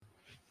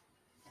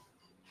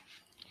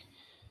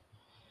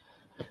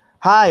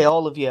Hi,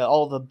 all of you,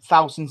 all the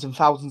thousands and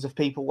thousands of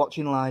people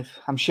watching live.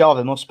 I'm sure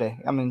there must be.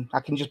 I mean, I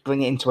can just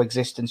bring it into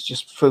existence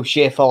just through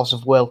sheer force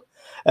of will.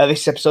 This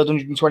is episode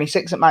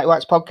 126 at Mighty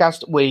White's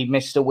podcast. We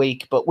missed a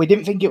week, but we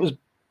didn't think it was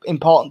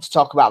important to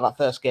talk about that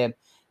first game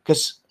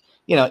because,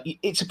 you know,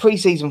 it's a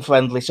pre-season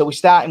friendly. So we're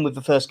starting with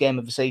the first game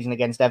of the season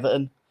against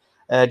Everton,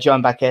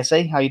 joined by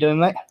KC. How you doing,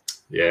 mate?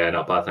 Yeah,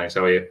 not bad, thanks.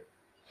 How are you?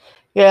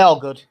 Yeah, all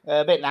good.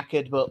 A bit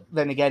knackered, but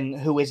then again,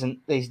 who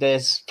isn't these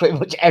days? Pretty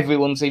much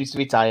everyone seems to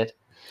be tired.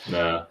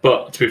 No,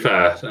 but to be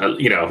fair,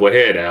 we're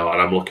here now,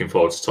 and I'm looking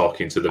forward to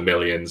talking to the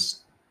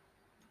millions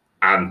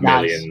and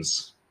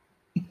millions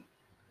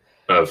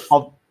of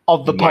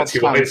the Mighty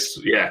Whites.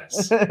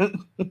 Yes.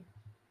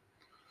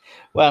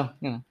 Well,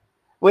 you know,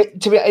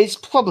 it's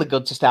probably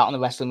good to start on a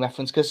wrestling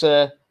reference because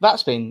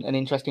that's been an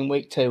interesting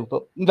week too,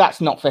 but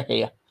that's not for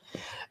here.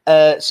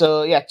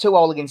 So yeah,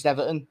 2-2 against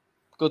Everton.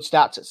 Good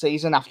start to the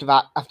season after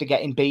that, after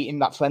getting beaten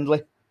that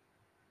friendly.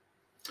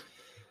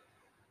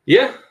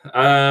 Yeah.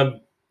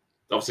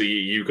 Obviously,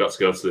 you got to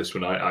go to this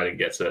one. I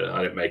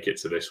didn't make it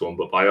to this one,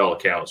 but by all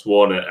accounts,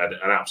 an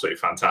absolutely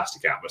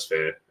fantastic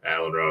atmosphere at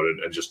Ellen Road,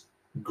 and just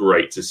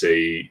great to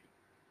see.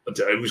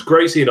 It was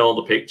great seeing all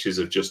the pictures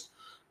of just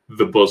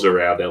the buzz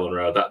around Ellen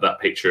Road. That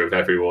picture of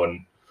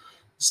everyone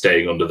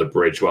staying under the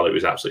bridge while it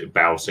was absolutely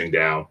bouncing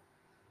down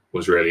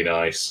was really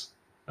nice.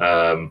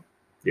 The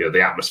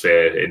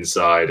atmosphere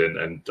inside,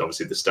 and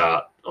obviously the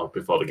start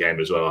before the game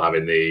as well,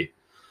 having the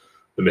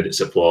minutes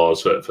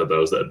applause for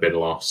those that had been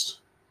lost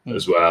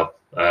as well.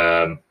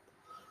 But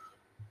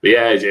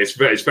yeah,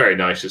 it's very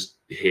nice just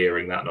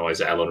hearing that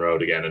noise at Ellen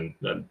Road again,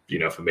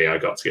 and for me, I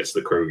got to get to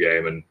the Crew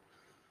game and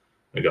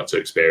I got to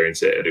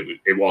experience it, and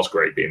it was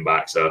great being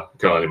back. So I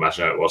can only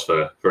imagine how it was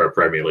for a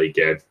Premier League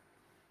game.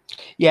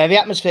 Yeah, the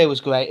atmosphere was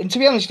great, and to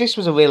be honest, this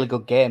was a really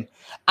good game.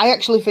 I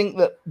actually think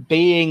that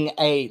being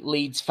a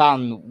Leeds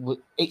fan,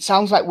 it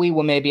sounds like we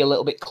were maybe a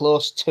little bit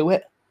close to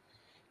it.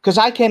 Because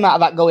I came out of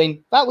that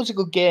going, that was a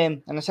good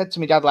game. And I said to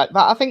my dad,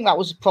 I think that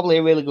was probably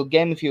a really good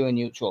game if you were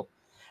neutral.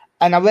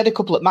 And I read a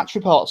couple of match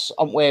reports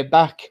on the way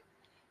back,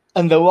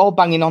 and they were all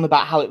banging on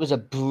about how it was a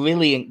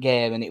brilliant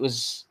game and it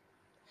was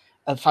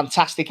a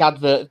fantastic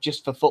advert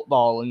just for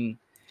football. And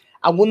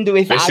I wonder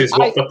if this is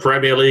what the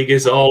Premier League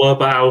is all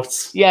about.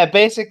 Yeah,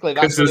 basically.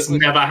 Because this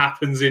never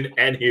happens in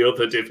any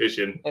other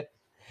division.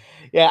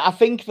 Yeah, I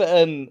think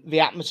that the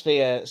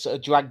atmosphere sort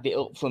of dragged it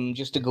up from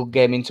just a good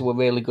game into a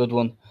really good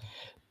one.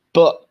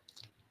 But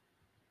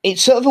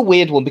it's sort of a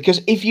weird one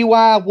because if you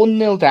are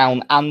 1-0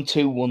 down and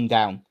 2-1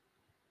 down,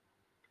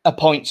 a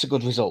point's a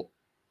good result.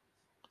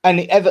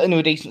 And Everton are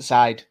a decent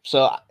side.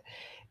 So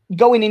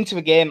going into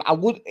the game,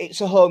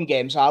 it's a home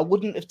game, so I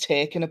wouldn't have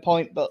taken a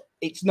point, but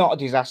it's not a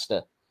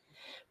disaster.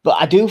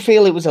 But I do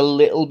feel it was a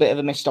little bit of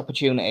a missed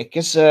opportunity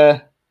because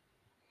it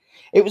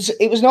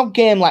was not a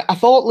game like I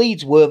thought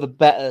Leeds were the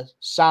better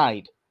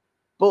side,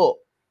 but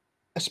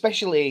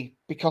especially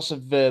because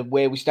of the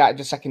way we started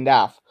the second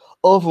half,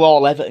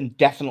 overall Everton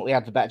definitely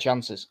had the better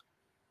chances.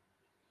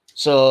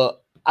 So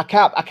I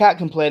can't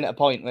complain at a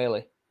point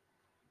really.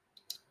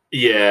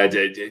 Yeah,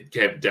 it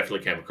definitely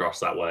came across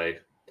that way,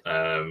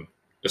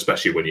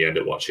 especially when you end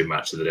up watching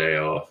Match of the Day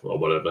or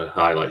whatever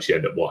highlights you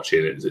end up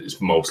watching. It's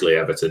mostly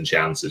Everton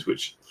chances,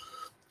 which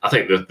I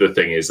think the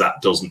thing is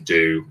that doesn't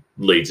do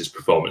Leeds'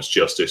 performance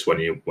justice when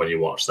you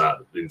watch that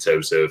in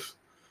terms of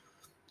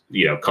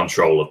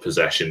control of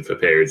possession for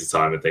periods of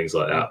time and things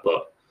like that.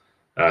 But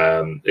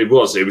it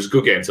was a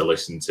good game to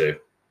listen to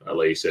at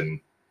least, and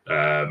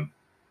like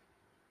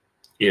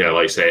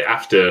I say,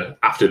 after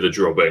the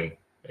drubbing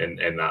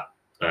in that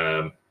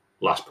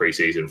last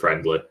pre-season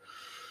friendly,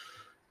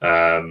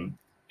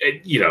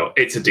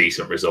 it's a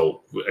decent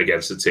result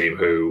against a team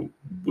who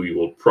we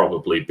will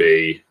probably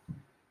be,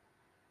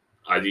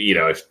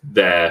 if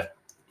they're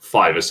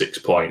 5 or 6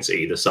 points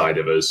either side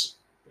of us,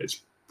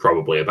 it's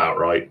probably about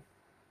right.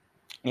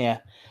 Yeah,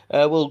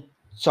 we'll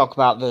talk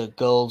about the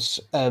goals.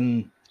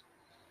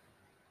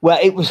 Well,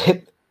 it was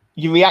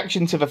your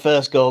reaction to the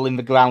first goal in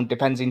the ground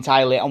depends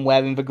entirely on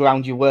where in the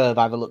ground you were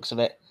by the looks of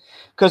it.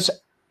 Because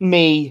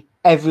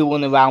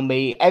everyone around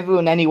me,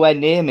 everyone anywhere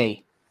near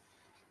me,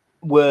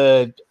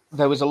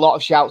 there was a lot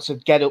of shouts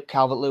of "Get up,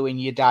 Calvert-Lewin,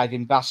 you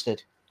diving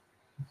bastard."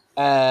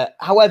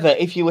 However,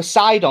 if you were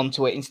side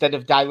onto it instead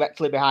of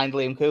directly behind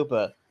Liam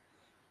Cooper,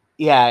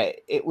 yeah,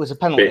 it was a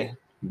penalty.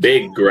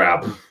 Big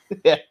grab.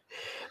 Yeah.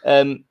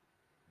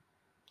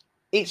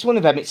 It's one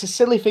of them. It's a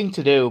silly thing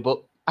to do,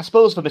 but I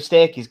suppose the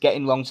mistake is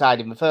getting wrong side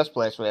in the first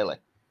place, really.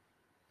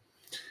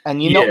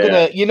 And you're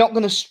not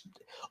gonna.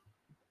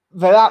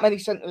 There aren't many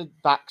centre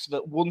backs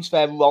that once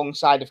they're wrong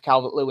side of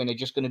Calvert-Lewin are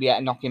just going to be able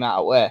to knock him out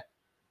of way.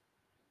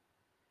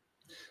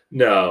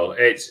 No,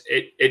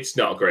 it's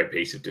not a great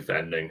piece of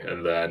defending,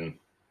 and then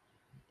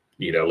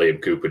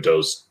Liam Cooper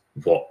does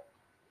what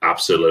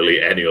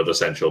absolutely any other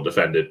central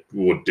defender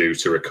would do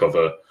to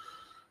recover.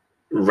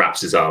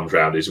 Wraps his arms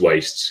around his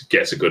waist,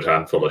 gets a good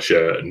handful of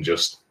shirt, and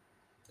just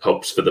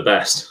hopes for the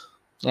best.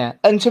 Yeah,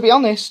 and to be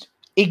honest,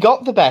 he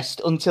got the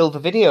best until the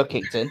video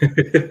kicked in.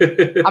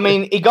 I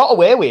mean, he got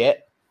away with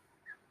it.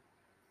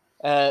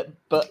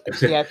 But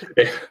yeah,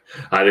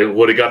 I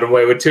would have gotten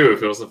away with 2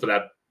 if it wasn't for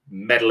that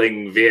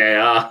meddling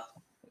VAR.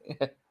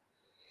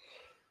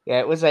 Yeah,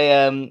 it was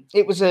a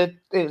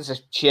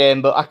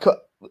shame, but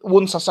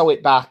once I saw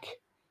it back,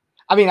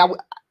 I mean,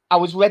 I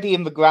was ready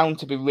in the ground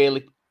to be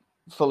really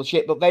full of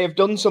shit, but they have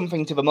done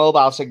something to the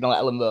mobile signal at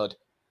Ellen Road,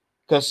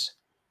 because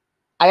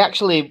I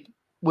actually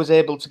was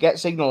able to get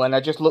signal, and I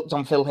just looked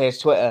on Phil Hayes'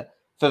 Twitter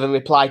for the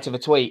reply to the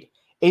tweet.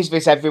 Is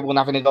this everyone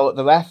having a go at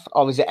the ref,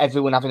 or is it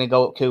everyone having a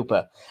go at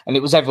Cooper? And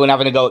it was everyone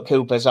having a go at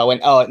Cooper, so I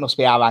went, oh, it must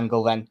be our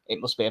angle then.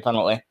 It must be a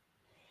penalty.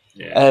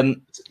 Yeah.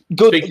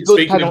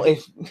 Good penalty.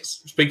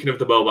 Speaking of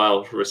the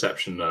mobile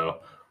reception, though,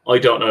 I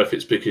don't know if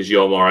it's because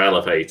you're more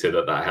elevated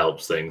that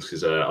helps things,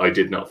 because I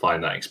did not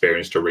find that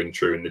experience to ring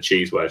true in the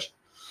cheese wedge.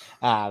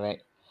 Right.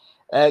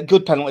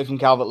 Good penalty from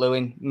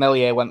Calvert-Lewin.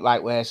 Meslier went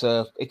right way,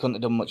 so he couldn't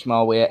have done much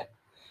more with it.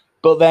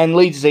 But then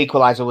Leeds'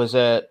 equaliser was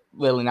a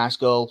really nice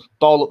goal.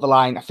 Ball up the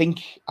line. I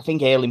think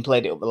Ayling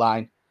played it up the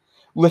line.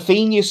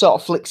 Rafinha sort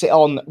of flicks it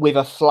on with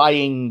a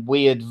flying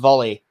weird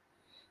volley,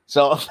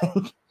 sort of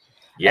thing.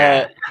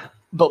 Yeah.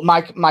 But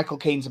Michael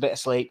Keane's a bit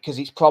asleep because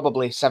it's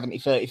probably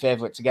 70-30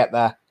 favourite to get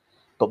there.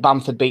 But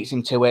Bamford beats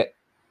him to it,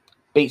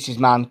 beats his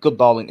man. Good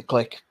ball into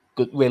Click.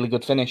 Really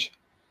good finish.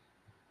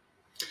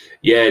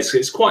 Yeah,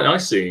 it's quite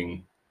nice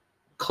seeing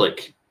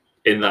Click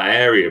in that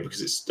area,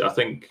 because I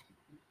think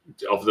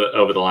over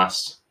the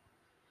last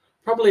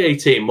probably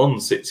 18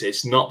 months,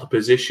 it's not the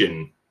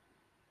position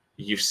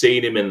you've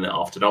seen him in that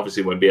often.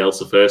 Obviously, when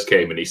Bielsa first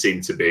came in, he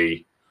seemed to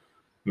be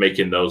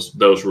making those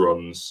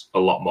runs a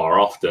lot more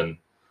often.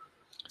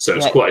 So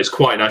it's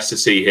quite nice to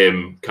see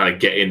him kind of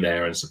get in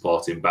there and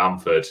supporting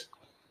Bamford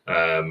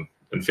and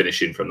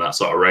finishing from that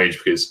sort of range,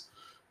 because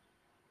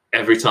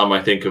every time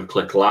I think of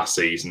Click last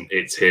season,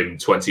 it's him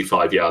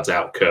 25 yards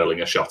out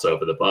curling a shot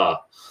over the bar.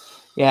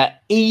 Yeah,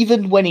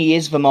 even when he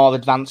is the more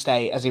advanced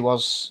eight, as he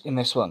was in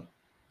this one,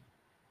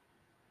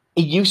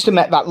 he used to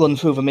make that run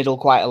through the middle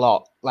quite a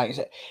lot. Like I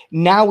said,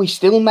 now he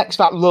still makes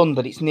that run,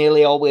 but it's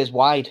nearly always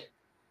wide.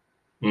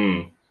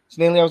 It's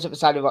nearly always at the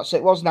side of the box. So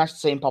it was nice to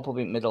see him pop up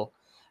in the middle.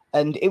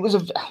 And it was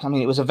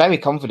a very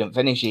confident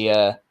finish. He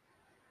made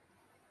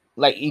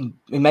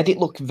it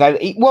look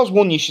it was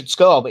one you should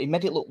score, but he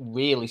made it look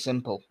really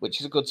simple, which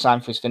is a good sign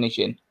for his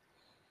finishing.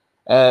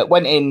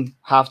 Went in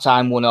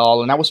half-time,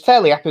 1-1, and I was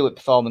fairly happy with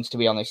performance, to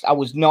be honest. I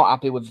was not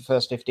happy with the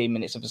first 15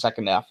 minutes of the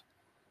second half.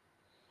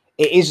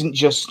 It isn't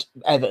just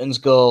Everton's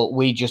goal.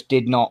 We just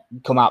did not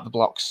come out the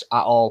blocks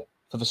at all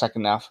for the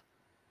second half.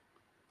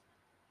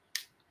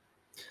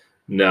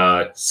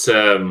 No,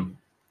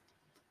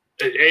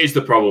 it is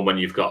the problem when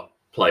you've got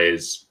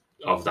players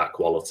of that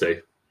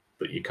quality,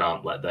 that you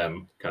can't let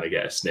them kind of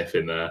get a sniff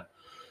in there.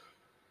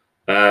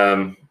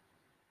 And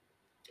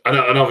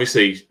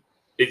obviously,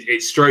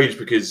 it's strange,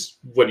 because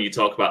when you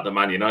talk about the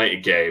Man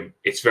United game,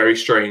 it's very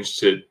strange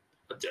to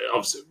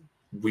obviously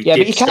but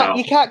you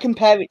can't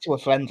compare it to a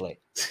friendly.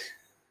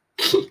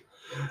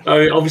 I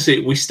mean,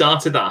 obviously, we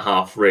started that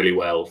half really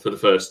well for the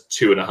first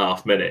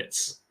 2.5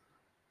 minutes,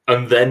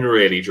 and then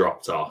really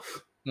dropped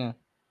off. Yeah.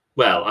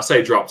 Well, I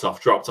say dropped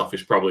off. Dropped off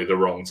is probably the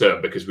wrong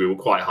term, because we were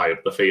quite high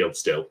up the field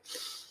still.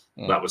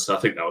 Yeah. I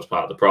think that was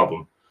part of the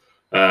problem.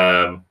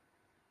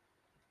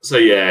 So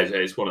yeah,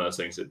 it's one of those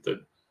things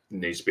that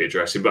needs to be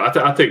addressed. But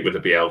I think with the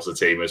Bielsa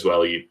team as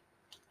well,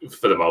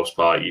 for the most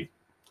part,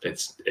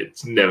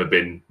 it's never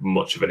been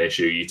much of an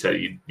issue.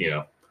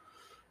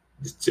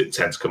 It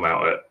tends to come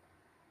out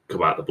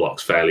the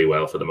blocks fairly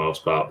well for the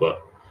most part,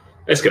 but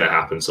it's going to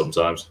happen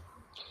sometimes.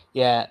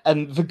 Yeah,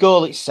 and the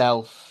goal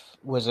itself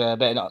was a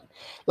bit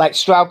like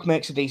Struijk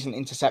makes a decent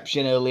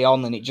interception early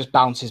on, and it just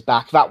bounces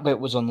back. That bit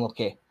was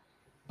unlucky,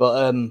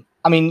 but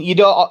I mean, you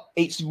don't.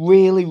 It's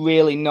really,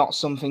 really not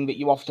something that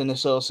you often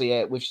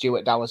associate with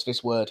Stuart Dallas.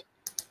 This word,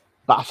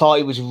 but I thought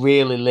he was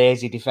really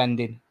lazy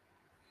defending.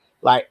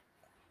 Like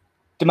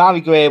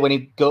Demarai Gray,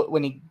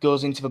 when he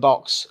goes into the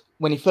box,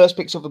 when he first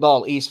picks up the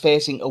ball, he's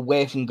facing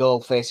away from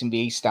goal, facing the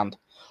east stand.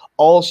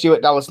 All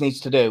Stuart Dallas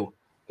needs to do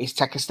is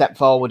take a step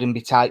forward and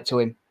be tight to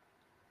him,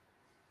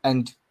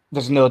 and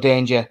there's no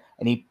danger.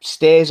 And he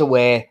stays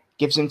away,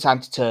 gives him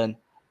time to turn.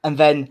 And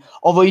then,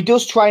 although he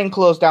does try and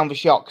close down the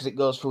shot because it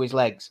goes through his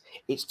legs,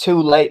 it's too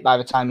late by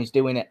the time he's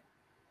doing it.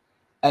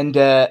 And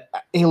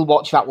he'll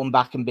watch that one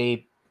back and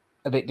be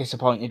a bit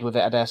disappointed with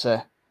it, I dare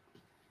say.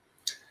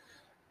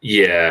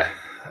 Yeah.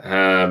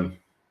 Like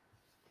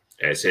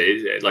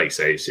you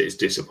say, it's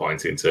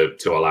disappointing to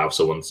allow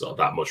someone sort of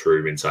that much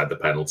room inside the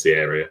penalty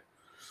area.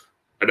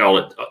 And all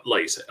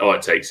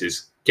it takes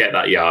is get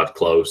that yard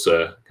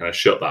closer, kind of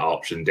shut that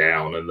option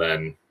down, and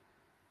then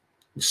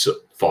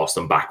force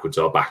them backwards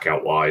or back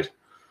out wide.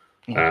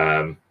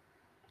 Yeah.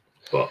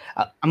 But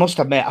I must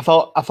admit, I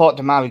thought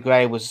Demarai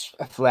Gray was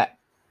a threat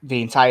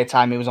the entire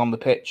time he was on the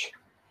pitch.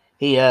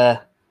 I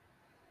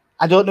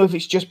don't know if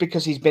it's just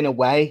because he's been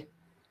away,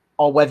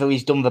 or whether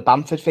he's done the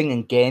Bamford thing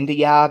and gained a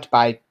yard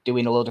by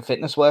doing a load of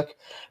fitness work,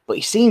 but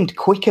he seemed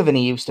quicker than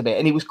he used to be,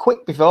 and he was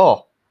quick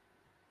before.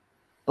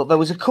 But there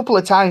was a couple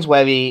of times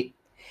where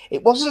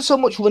it wasn't so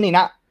much running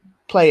at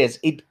players.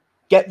 He'd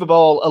get the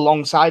ball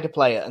alongside a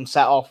player and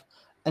set off,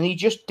 and he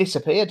just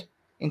disappeared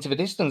into the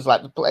distance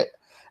like the play.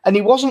 And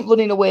he wasn't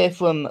running away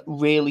from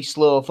really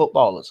slow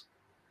footballers.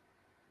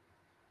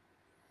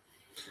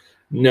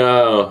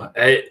 No,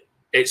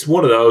 it's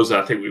one of those.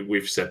 I think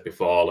we've said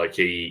before. Like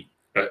he,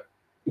 at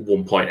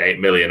 1.8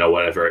 million or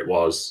whatever it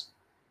was,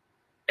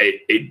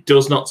 it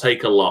does not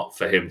take a lot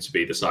for him to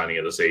be the signing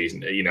of the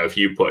season. You know, if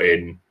you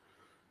play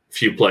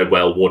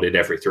well, 1 in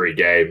every 3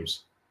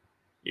 games,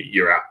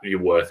 you're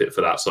worth it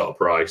for that sort of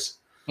price.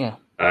 Yeah.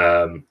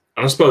 And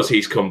I suppose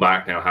he's come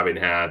back now, having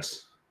had,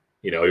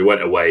 he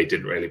went away,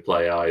 didn't really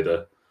play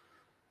either.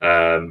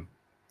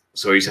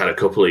 So he's had a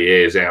couple of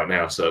years out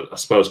now. So I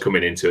suppose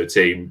coming into a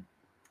team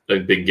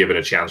and being given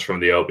a chance from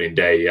the opening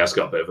day, he has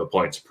got a bit of a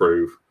point to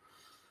prove.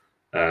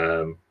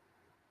 And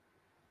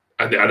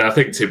I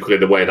think typically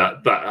the way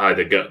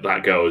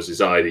that goes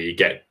is either you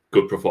get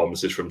good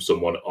performances from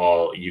someone,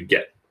 or you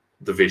get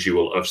the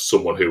visual of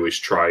someone who is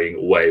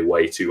trying way,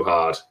 way too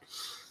hard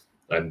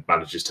and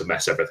manages to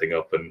mess everything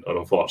up. And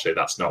unfortunately,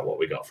 that's not what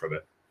we got from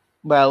him.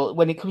 Well,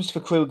 when it comes to the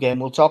Crewe game,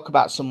 we'll talk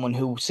about someone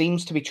who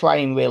seems to be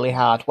trying really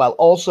hard while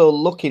also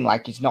looking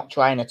like he's not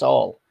trying at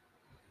all.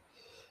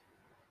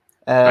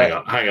 Hang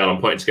on,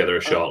 I'm putting together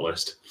a short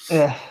list.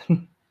 Yeah.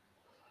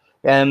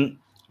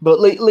 But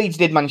Leeds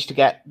did manage to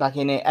get back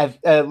in it.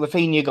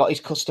 Rafinha got his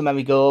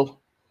customary goal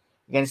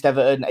against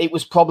Everton. It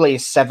was probably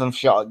his 7th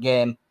shot at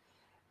game.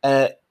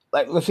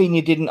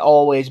 Rafinha didn't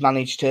always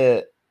manage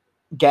to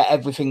get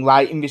everything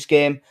right in this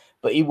game,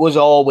 but he was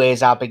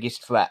always our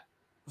biggest threat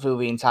through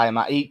the entire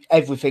match.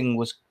 Everything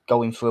was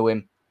going through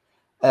him.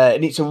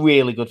 And it's a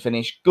really good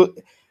finish.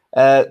 Good.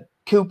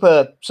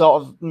 Cooper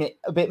sort of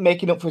a bit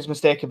making up for his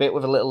mistake a bit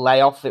with a little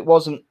layoff. It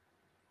wasn't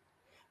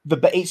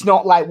it's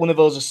not like one of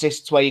those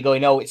assists where you're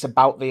going, oh, it's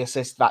about the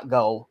assist, that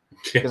goal.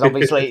 Because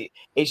obviously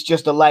it's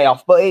just a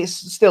layoff, but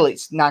it's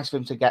nice for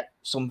him to get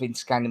something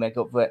to kind of make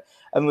up for it.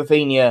 And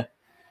Rafinha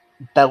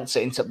belts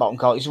it into the bottom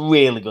corner. It's a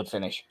really good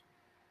finish.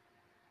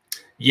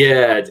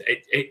 Yeah,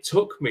 it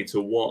took me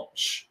to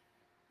watch,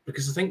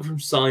 because I think from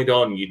side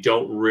on, you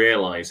don't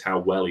realise how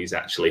well he's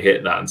actually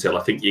hit that until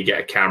I think you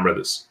get a camera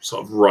that's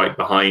sort of right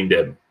behind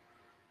him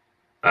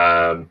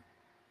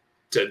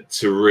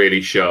to really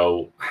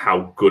show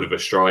how good of a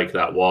strike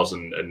that was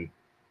and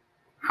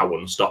how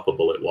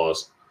unstoppable it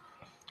was.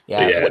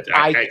 Yeah,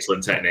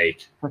 excellent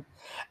technique.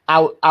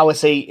 Our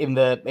seat in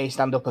the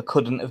stand-upper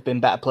couldn't have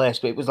been better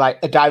placed, but it was like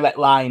a direct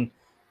line,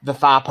 the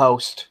far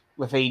post,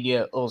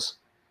 Rafinha, us.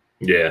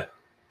 Yeah.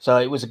 So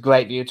it was a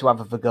great view to have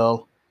of the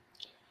goal.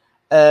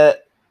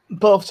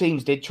 Both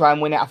teams did try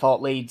and win it. I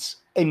thought Leeds,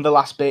 in the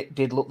last bit,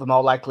 did look the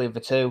more likely of the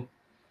two.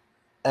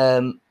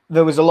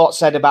 There was a lot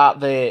said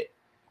about the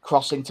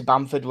crossing to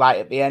Bamford right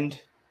at the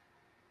end.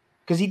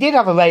 Because he did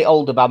have a rate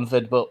older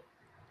Bamford, but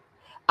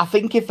I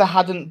think if there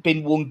hadn't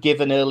been one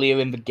given earlier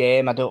in the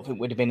game, I don't think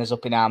we'd have been as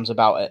up in arms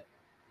about it.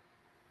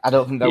 I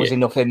don't think there was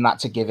enough in that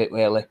to give it,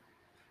 really.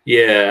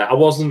 Yeah, I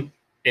wasn't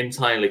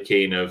entirely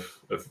keen of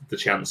the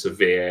chance of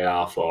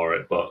VAR for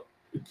it, but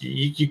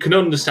you can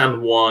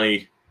understand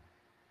why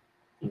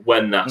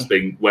when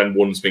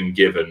one's been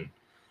given,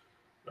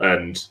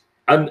 and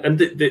I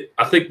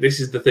think this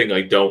is the thing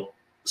I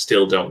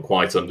still don't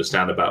quite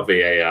understand about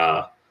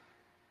VAR,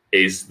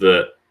 is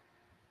that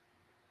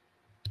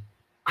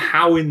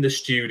how in the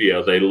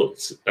studio they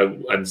looked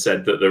and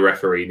said that the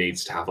referee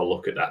needs to have a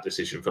look at that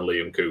decision for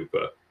Liam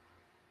Cooper,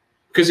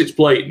 because it's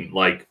blatant.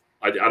 Like,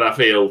 and I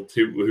feel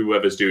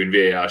whoever's doing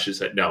VAR should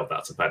say, no,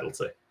 that's a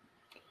penalty.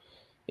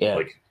 Yeah.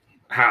 Like,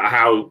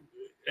 how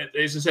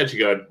it's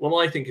essentially going, well,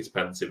 I think it's a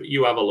penalty, but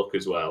you have a look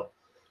as well.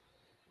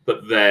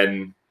 But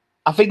then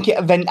I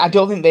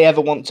don't think they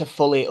ever want to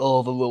fully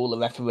overrule a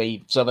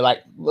referee. So they're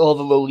like,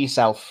 overrule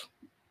yourself.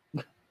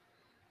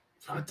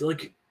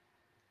 Like,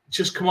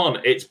 just come on.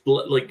 It's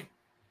like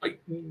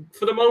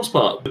for the most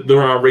part,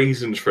 there are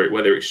reasons for it,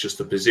 whether it's just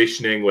the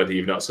positioning, whether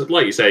you've not said,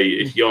 like you say,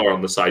 if you're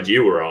on the side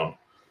you were on,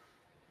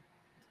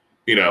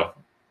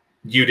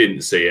 you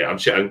didn't see it.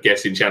 I'm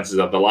guessing chances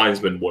are the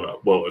linesman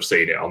won't have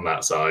seen it on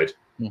that side.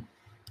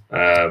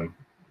 I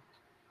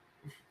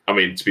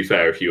mean, to be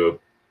fair, if you were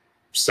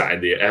sat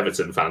in the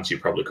Everton fans, you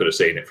probably could have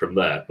seen it from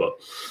there. But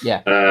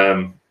yeah,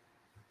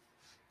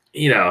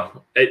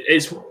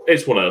 it's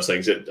one of those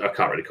things that I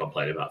can't really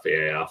complain about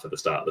VAR for the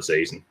start of the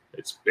season.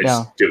 It's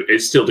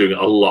still doing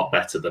a lot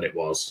better than it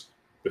was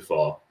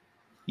before.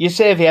 You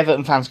say if the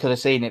Everton fans could have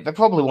seen it, they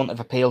probably wouldn't have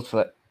appealed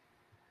for it.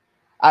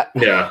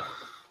 Yeah.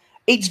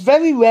 It's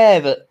very rare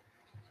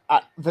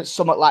that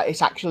something like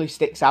this actually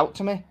sticks out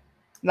to me.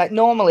 Like,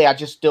 normally I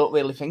just don't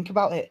really think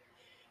about it.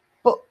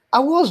 But I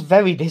was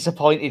very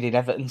disappointed in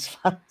Everton's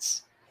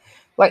fans.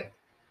 Like,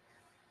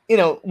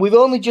 we're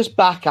only just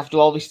back after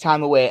all this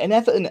time away. And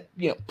Everton,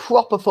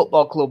 proper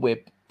football club with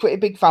pretty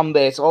big fan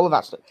base, all of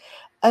that stuff.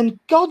 And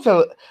God,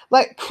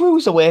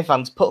 Crewe's away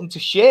fans put them to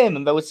shame,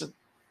 and there was a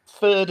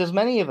third as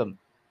many of them.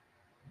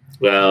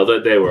 Well,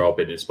 they were all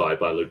been inspired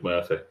by Luke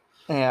Murphy.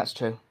 Yeah, that's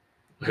true.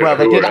 Well,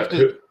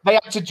 they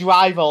had to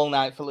drive all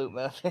night for Luke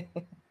Murphy.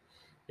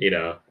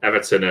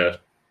 Everton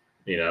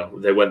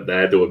they went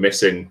there. They were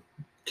missing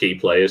key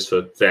players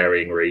for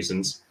varying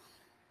reasons.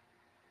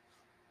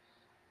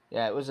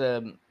 Yeah, it was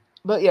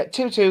but yeah,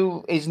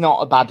 2-2 is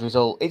not a bad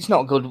result. It's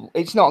not good.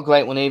 It's not a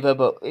great one either,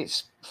 but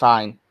it's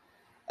fine.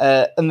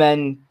 And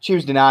then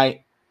Tuesday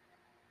night,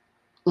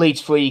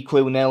 Leeds 3,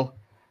 Crewe 0,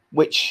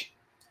 which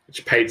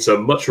paints a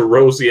much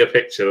rosier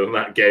picture than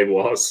that game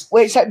was.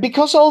 Well, it's like,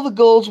 because all the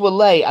goals were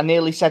late, I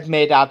nearly said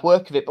made hard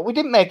work of it, but we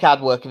didn't make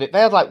hard work of it. They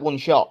had like one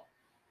shot.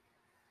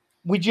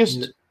 We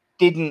just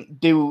didn't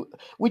do.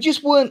 We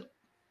just weren't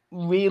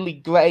really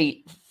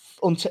great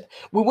until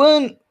we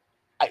weren't.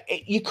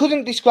 You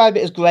couldn't describe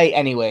it as great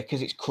anyway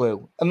because it's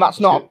Crewe, and that's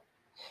not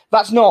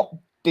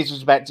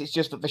disrespect. It's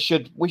just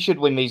that we should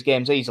win these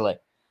games easily,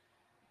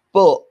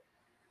 but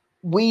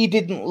we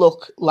didn't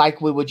look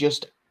like we were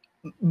just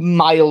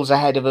miles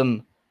ahead of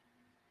them,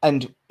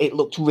 and it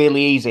looked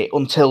really easy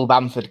until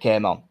Bamford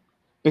came on.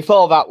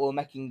 Before that, we were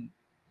making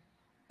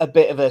a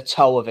bit of a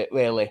toe of it,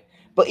 really.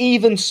 But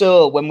even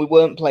so, when we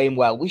weren't playing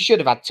well, we should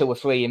have had 2 or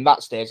 3 in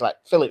that stage. Like,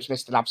 Phillips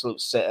missed an absolute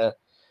sitter.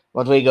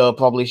 Rodrigo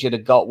probably should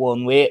have got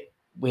one. We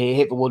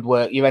hit the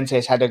woodwork.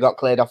 Llorente's header got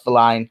cleared off the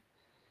line.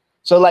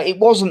 So, like, it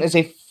wasn't as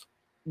if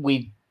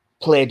we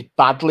played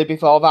badly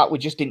before that. We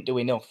just didn't do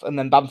enough. And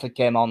then Bamford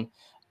came on,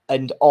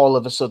 and all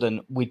of a sudden,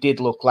 we did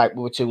look like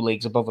we were 2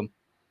 leagues above them.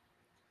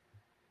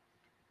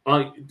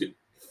 I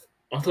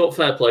thought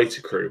fair play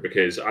to Crewe,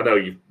 because I know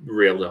you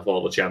reeled off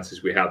all the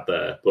chances we had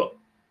there, but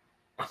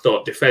I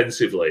thought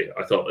defensively,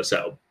 I thought they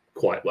set up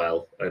quite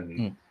well.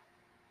 And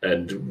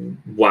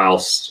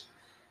whilst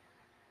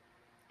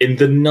in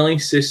the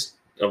nicest,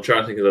 I'm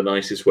trying to think of the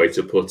nicest way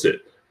to put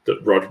it,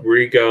 that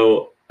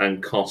Rodrigo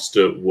and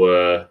Costa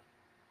were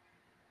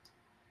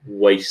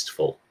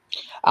wasteful.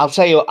 I'll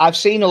tell you, I've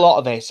seen a lot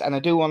of this, and I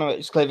do want to make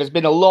it clear, there's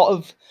been a lot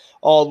of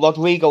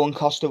Rodrigo and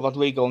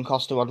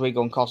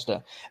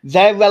Costa.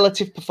 Their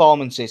relative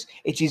performances,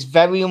 it is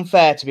very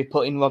unfair to be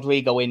putting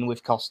Rodrigo in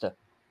with Costa.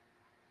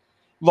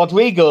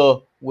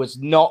 Rodrigo was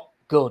not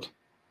good,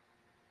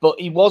 but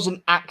he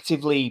wasn't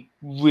actively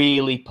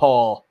really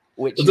poor,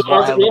 which is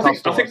what I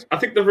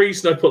think the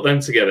reason I put them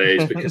together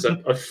is because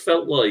I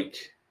felt like,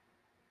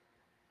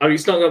 I mean,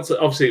 it's not got to,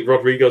 obviously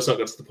Rodrigo's not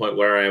got to the point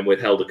where I am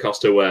with Helder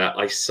Costa, where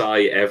I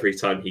sigh every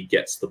time he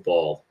gets the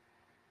ball,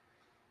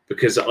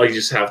 because I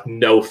just have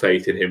no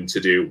faith in him to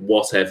do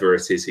whatever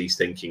it is he's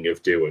thinking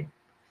of doing.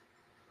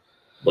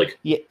 Like,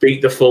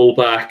 beat the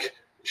fullback,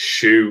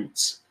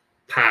 shoot,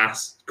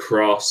 pass,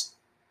 cross.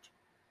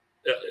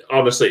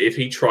 Honestly, if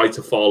he tried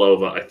to fall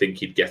over, I think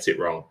he'd get it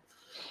wrong.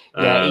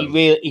 Yeah,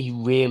 he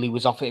really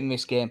was off it in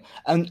this game.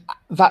 And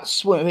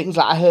that's one of the things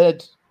that I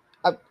heard.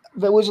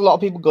 There was a lot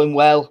of people going,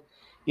 well,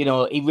 you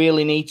know, he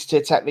really needs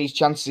to take these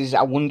chances.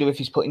 I wonder if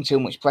he's putting too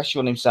much pressure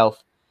on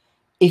himself.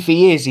 If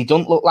he is, he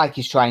don't look like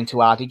he's trying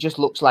too hard. He just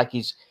looks like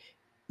he's...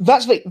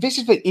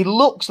 He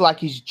looks like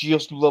he's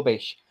just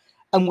rubbish.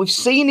 And we've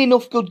seen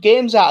enough good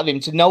games out of him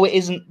to know it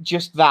isn't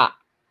just that.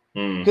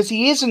 Because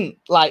he isn't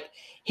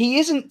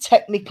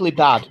technically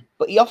bad,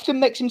 but he often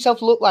makes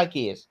himself look like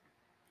he is.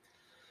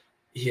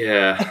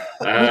 Yeah.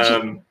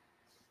 But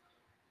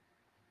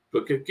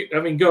I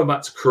mean, going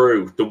back to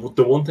Crewe, the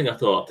one thing I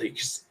thought,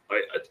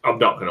 I'm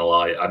not going to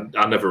lie,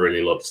 I never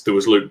really looked. There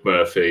was Luke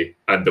Murphy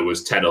and there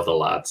was 10 other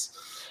lads.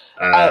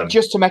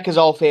 Just to make us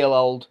all feel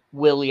old,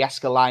 Will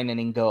Jääskeläinen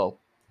in goal.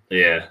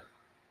 Yeah.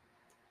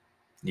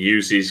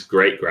 Yuzi's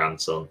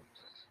great-grandson.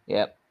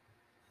 Yep.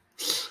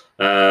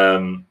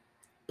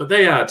 But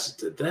they had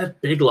their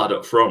big lad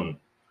up front.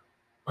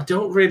 I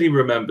don't really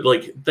remember.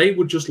 Like, they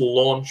would just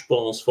launch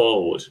balls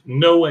forward,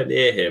 nowhere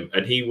near him,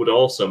 and he would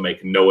also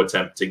make no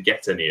attempt to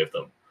get any of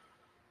them.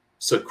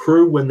 So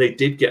Crewe, when they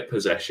did get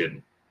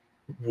possession,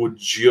 would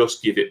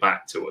just give it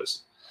back to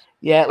us.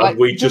 Yeah, and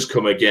we just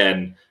come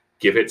again,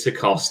 give it to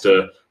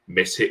Costa,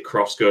 miss-hit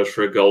cross goes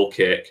for a goal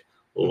kick,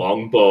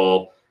 long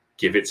ball,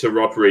 give it to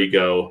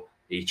Rodrigo,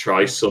 he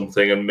tries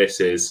something and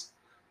misses,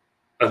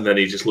 and then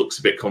he just looks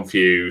a bit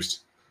confused.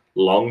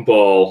 Long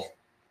ball,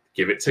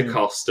 give it to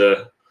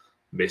Costa,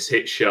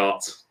 miss-hit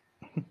shot.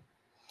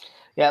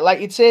 Yeah, like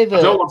you'd say that...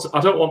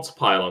 I don't want to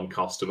pile on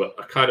Costa, but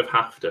I kind of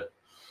have to.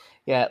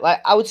 Yeah, like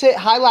I would say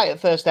highlight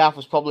of first half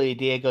was probably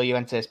Diego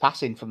Llorente's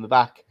passing from the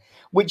back,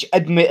 which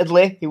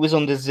admittedly he was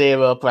under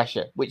zero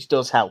pressure, which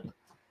does help.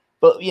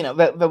 But you know,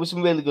 there were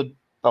some really good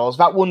balls.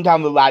 That one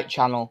down the right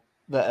channel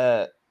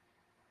that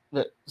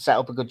set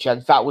up a good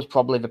chance. That was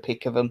probably the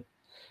pick of them.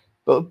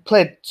 But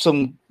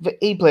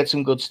he played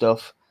some good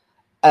stuff.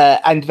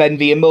 And then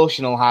the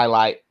emotional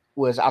highlight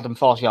was Adam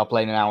Forshaw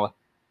playing an hour.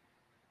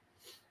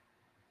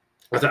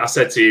 I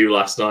said to you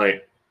last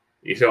night,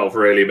 you sort of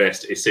really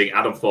missed, is seeing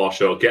Adam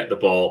Forshaw get the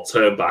ball,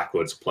 turn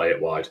backwards, play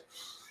it wide.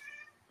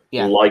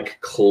 Yeah. Like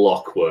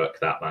clockwork,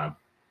 that man.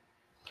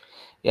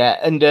 Yeah,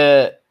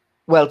 and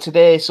well,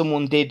 today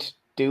someone did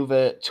do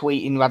the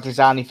tweeting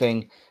Radrizzani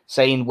thing,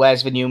 saying,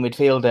 where's the new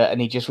midfielder?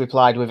 And he just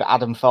replied with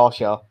Adam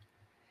Forshaw,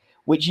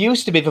 which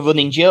used to be the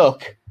running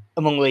joke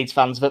among Leeds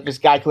fans, that this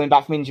guy coming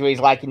back from injury is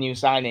like a new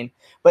signing.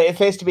 But it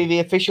appears to be the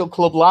official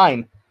club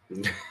line.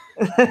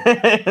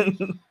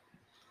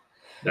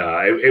 No,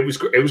 it was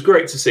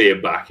great to see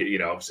him back. You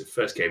know, obviously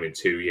first game in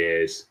 2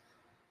 years.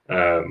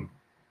 And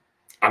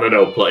I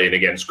know playing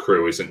against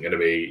Crewe isn't going to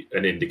be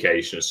an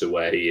indication as to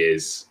where he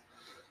is,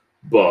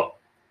 but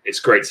it's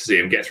great to see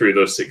him get through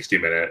those 60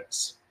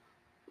 minutes.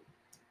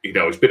 You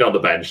know, he's been on the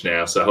bench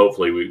now, so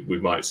hopefully we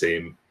might see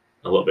him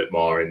a little bit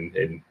more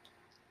in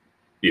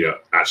you know,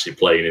 actually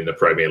playing in the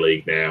Premier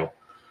League now.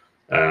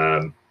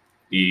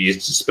 You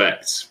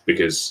suspect,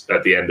 because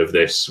at the end of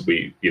this,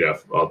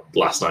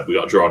 last night we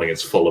got drawn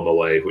against Fulham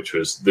away, which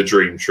was the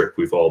dream trip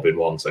we've all been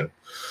wanting.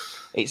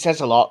 It says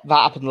a lot.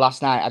 That happened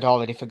last night. I'd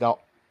already forgot.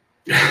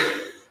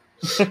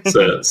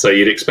 so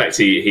you'd expect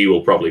he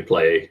will probably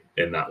play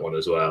in that one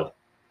as well.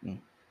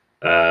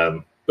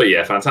 But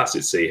yeah,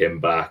 fantastic to see him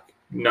back.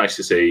 Nice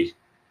to see,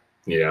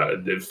 you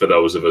know, for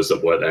those of us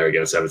that weren't there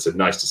against Everton,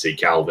 nice to see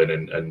Calvin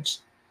and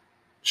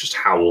just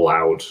how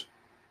loud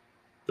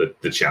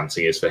the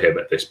chanting is for him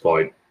at this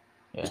point.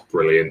 Yeah. It's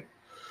brilliant.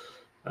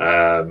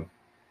 And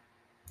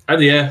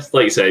yeah,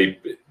 like you say,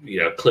 you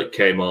know, Click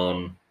came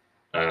on,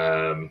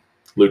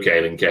 Luke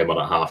Ayling came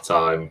on at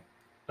half-time,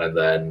 and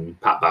then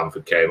Pat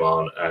Bamford came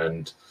on,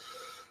 and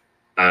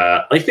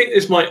I think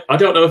this might, I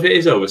don't know if it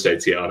is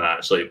overstated or not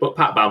actually, but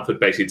Pat Bamford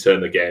basically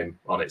turned the game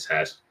on its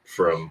head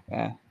from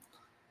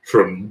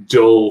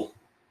dull,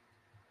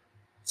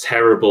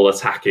 terrible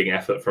attacking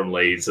effort from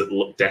Leeds that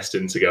looked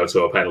destined to go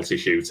to a penalty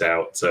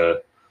shootout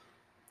to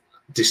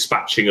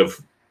dispatching of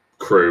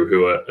Crewe,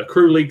 who are a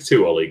Crewe League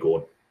 2 or League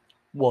 1?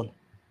 1.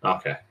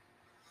 Okay.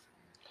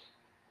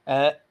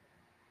 It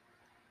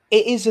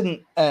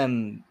isn't.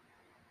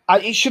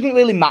 It shouldn't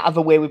really matter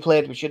the way we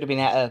played. We should have been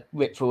able to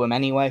rip through them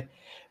anyway.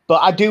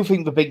 But I do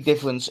think the big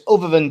difference,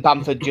 other than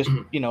Bamford just,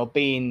 you know,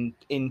 being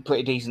in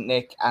pretty decent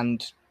nick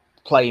and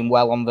playing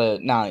well on the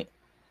night,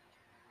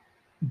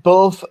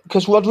 both,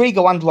 because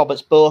Rodrigo and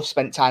Roberts both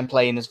spent time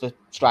playing as the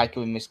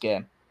striker in this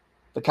game.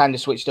 They kind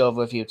of switched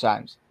over a few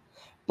times.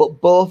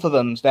 But both of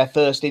them, their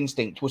first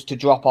instinct was to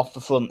drop off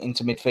the front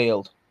into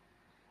midfield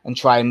and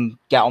try and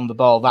get on the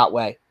ball that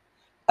way.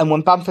 And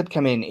when Bamford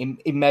came in,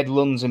 he made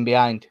runs in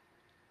behind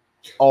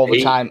all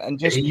the time. And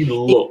just he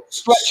looked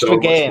so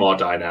much more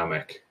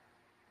dynamic.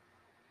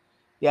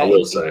 Yeah, I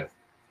will say.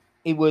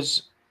 He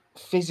was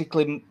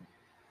physically...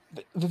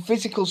 The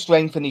physical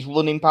strength and his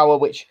running power,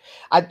 which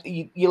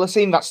you'll have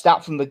seen that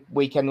stat from the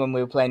weekend when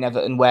we were playing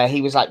Everton, where he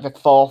was like the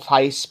 4th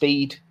highest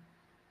speed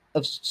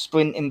of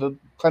sprint in the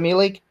Premier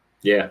League.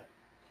 Yeah.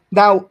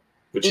 Now,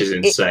 which is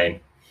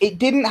insane. It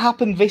didn't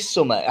happen this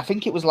summer. I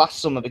think it was last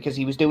summer because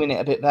he was doing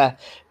it a bit there.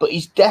 But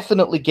he's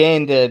definitely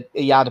gained a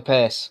yard of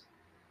pace.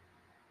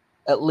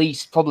 At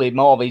least, probably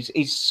more.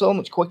 He's so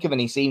much quicker than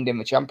he seemed in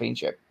the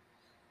Championship.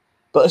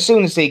 But as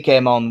soon as he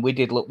came on, we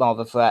did look more of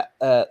a threat.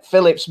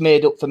 Phillips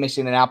made up for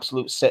missing an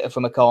absolute sitter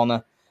from a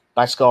corner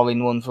by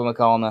scoring one from a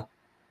corner.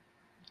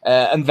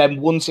 And then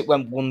once it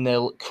went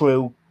 1-0,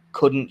 Crewe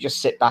couldn't just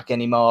sit back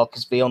anymore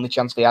because the only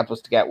chance they had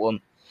was to get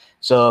one.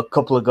 So a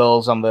couple of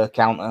goals on the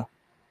counter.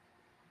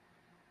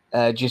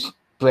 Just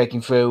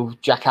breaking through.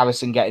 Jack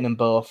Harrison getting them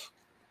both.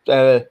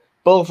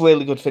 Both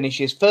really good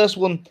finishes. First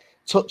one,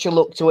 touch a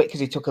look to it because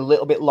he took a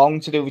little bit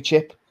long to do the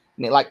chip.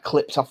 And it like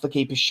clipped off the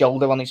keeper's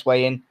shoulder on its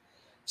way in.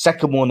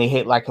 Second one, he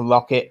hit like a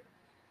rocket.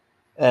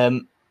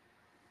 But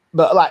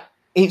like,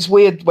 it's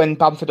weird when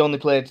Bamford only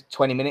played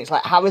 20 minutes.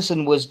 Like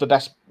Harrison was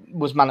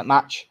man at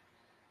match.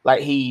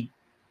 Like he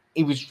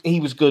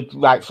was good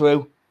right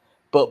through.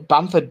 But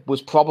Bamford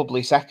was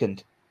probably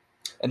second.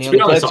 And to be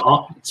honest,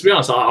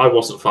 I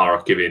wasn't far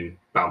off giving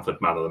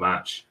Bamford man of the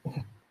match.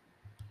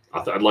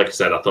 Like I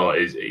said, I thought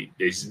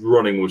his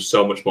running was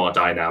so much more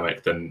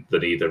dynamic than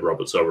either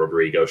Roberts or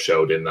Rodrigo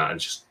showed in that, and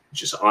just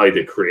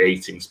either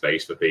creating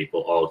space for people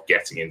or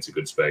getting into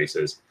good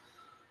spaces.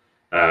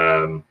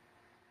 And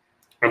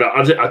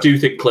I do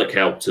think Click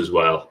helped as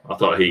well. I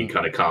thought he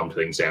kind of calmed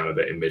things down a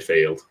bit in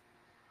midfield.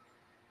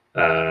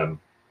 No,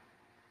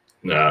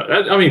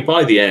 I mean,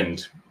 by the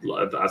end,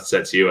 like I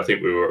said to you, I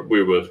think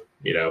we were,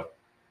 you know,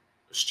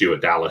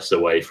 Stuart Dallas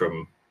away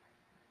from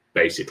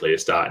basically a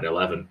starting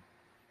 11.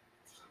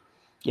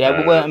 Yeah,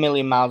 we weren't a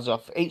million miles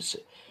off.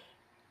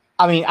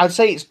 I'd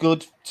say it's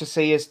good to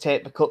see us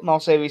take the cup more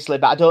seriously,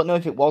 but I don't know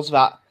if it was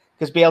that,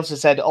 because Bielsa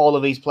said all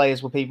of these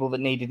players were people that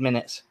needed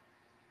minutes.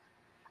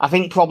 I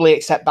think probably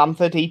except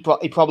Bamford, he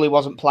probably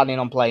wasn't planning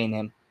on playing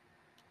him.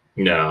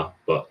 No,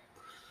 but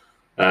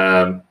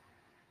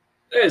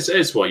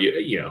it's what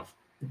you know.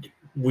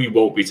 We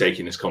won't be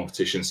taking this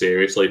competition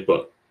seriously,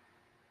 but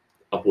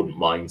I wouldn't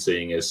mind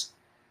seeing us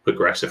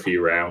progress a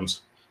few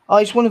rounds. Oh,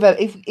 it's one of them.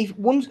 If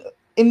one's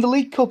in the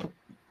League Cup,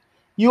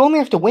 you only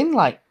have to win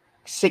like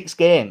 6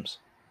 games.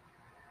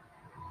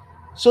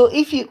 So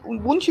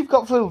once you've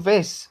got through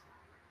this,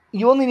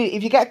 you only need,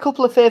 if you get a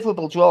couple of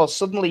favourable draws,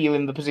 suddenly you're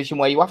in the position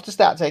where you have to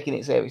start taking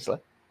it seriously.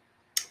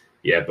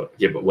 Yeah, but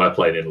we're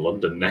playing in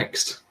London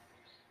next.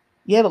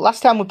 Yeah, but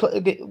last time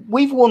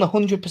we've won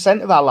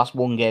 100% of our last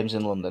 1 games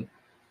in London.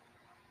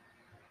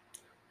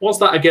 What's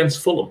that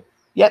against Fulham?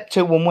 Yep,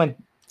 2-1 win.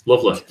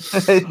 Lovely.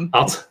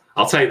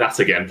 I'll take that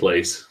again,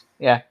 please.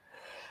 Yeah.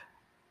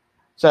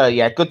 So,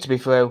 yeah, good to be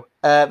through.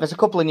 There's a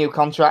couple of new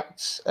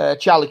contracts.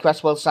 Charlie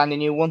Cresswell signed a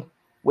new one,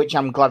 which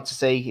I'm glad to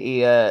see.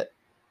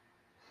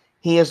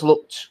 He has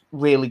looked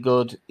really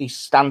good. He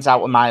stands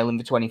out a mile in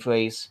the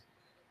 23s.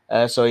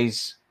 So he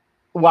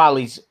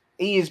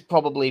is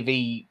probably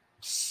the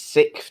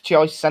 6th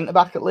choice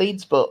centre-back at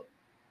Leeds, but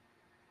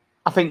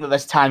I think that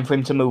there's time for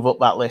him to move up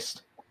that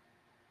list.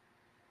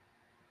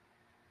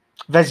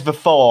 There's the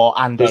 4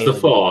 and There's Ayling. the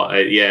 4,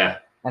 yeah.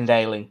 And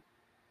Ayling.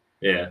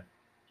 Yeah.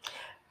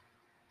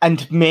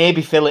 And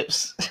maybe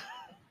Phillips.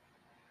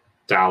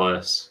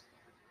 Dallas.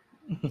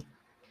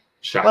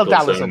 Well,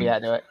 Dallas will be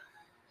able to do it.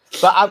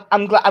 But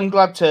I'm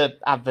glad to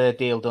have the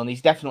deal done.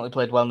 He's definitely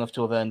played well enough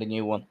to have earned a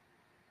new one.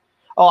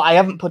 Oh, I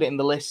haven't put it in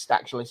the list,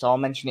 actually, so I'll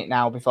mention it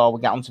now before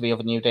we get on to the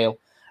other new deal.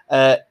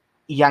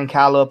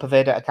 Giancarlo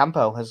Poveda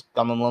Ocampo has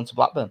gone on loan to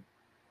Blackburn.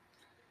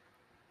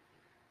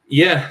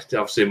 Yeah,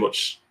 obviously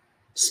much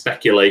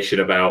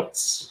speculation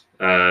about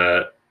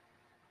a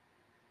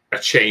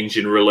change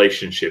in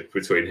relationship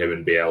between him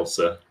and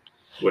Bielsa.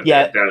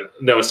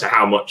 No, as to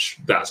how much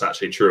that's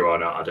actually true or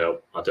not,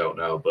 I don't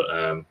know.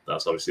 But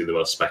that's obviously the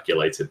most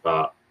speculated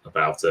part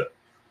about it.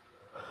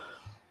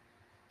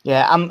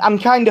 Yeah, I'm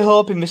kind of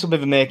hoping this will be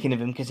the making of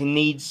him because he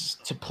needs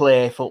to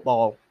play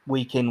football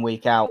week in,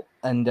 week out.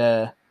 And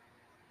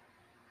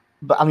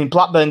but I mean,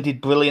 Blackburn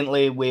did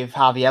brilliantly with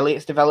Harvey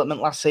Elliott's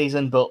development last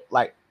season, but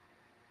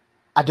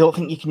I don't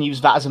think you can use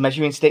that as a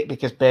measuring stick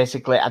because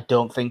basically, I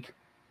don't think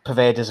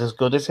Poveda's as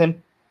good as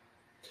him.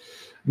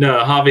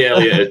 No, Harvey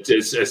Elliott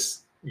is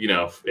in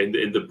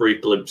the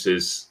brief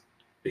glimpses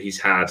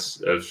he's had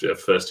of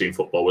first team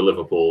football with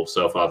Liverpool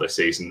so far this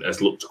season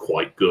has looked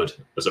quite good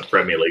as a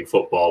Premier League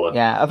footballer.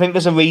 Yeah, I think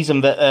there's a reason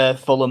that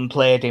Fulham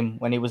played him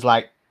when he was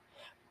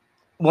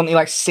wasn't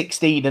he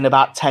 16 in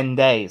about 10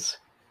 days?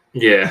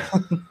 Yeah.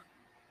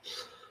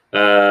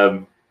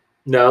 No,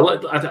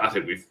 I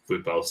think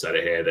we've both said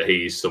it here that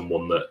he's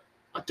someone that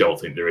I don't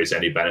think there is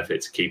any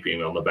benefit to keeping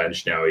him on the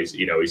bench now. He's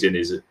in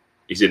his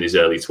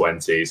early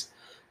 20s.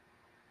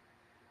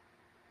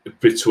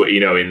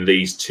 Between in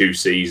these 2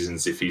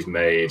 seasons, if he's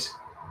made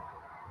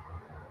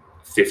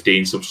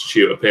 15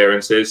 substitute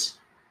appearances,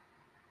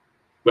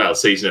 well,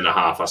 season and a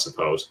half, I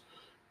suppose,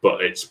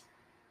 but it's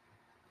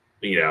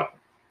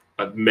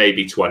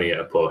maybe 20 at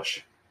a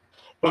push.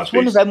 But it's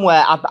one of them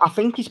where I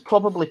think he's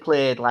probably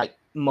played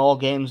more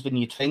games than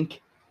you'd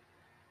think.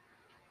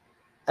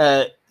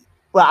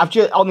 I've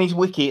just on his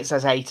wiki it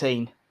says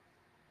 18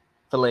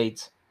 for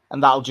Leeds,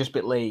 and that'll just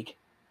be league.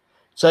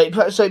 So it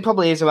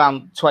probably is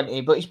around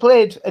 20, but he's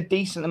played a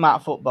decent amount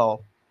of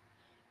football.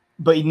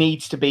 But he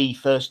needs to be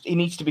first. He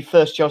needs to be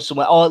first choice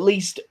somewhere, or at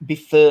least be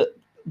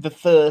the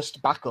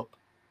first backup,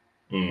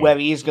 where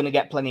he is going to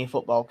get plenty of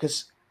football.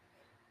 Because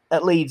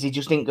at Leeds, he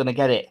just ain't going to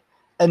get it.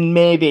 And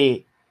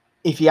maybe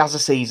if he has a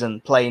season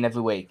playing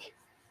every week,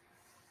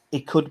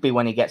 it could be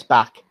when he gets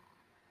back,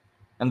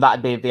 and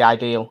that'd be the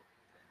ideal.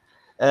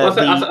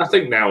 I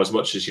think now, as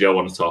much as you don't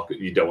want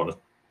to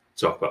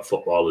talk about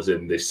footballers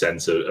in this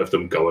sense of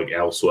them going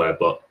elsewhere,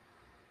 but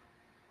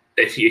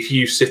if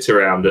you sit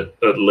around at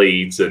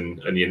Leeds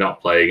and you're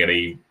not playing, and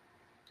he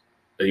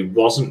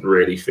wasn't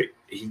really fit,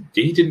 he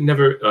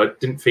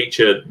didn't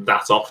feature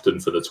that often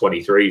for the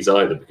 23s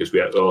either, because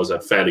we always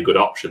had fairly good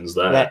options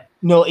there. Yeah.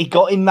 No, he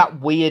got into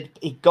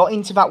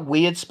that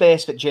weird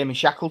space that Jamie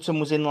Shackleton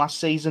was in last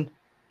season,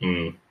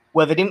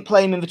 where they didn't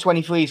play him in the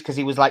 23s because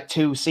he was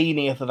too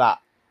senior for that,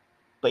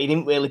 but he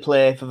didn't really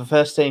play for the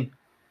first team.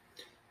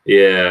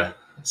 Yeah,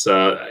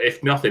 so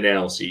if nothing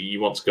else,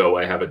 you want to go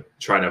away,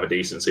 try and have a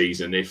decent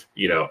season. If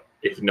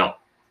not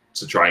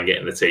to try and get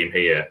in the team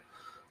here,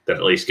 then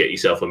at least get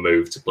yourself a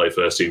move to play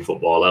first team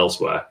football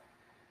elsewhere.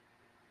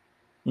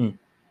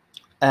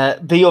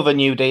 The other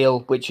new deal,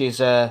 which is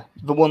the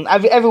one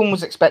everyone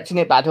was expecting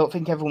it, but I don't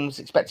think everyone was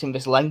expecting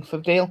this length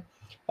of deal.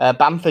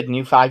 Bamford,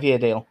 new 5-year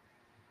deal.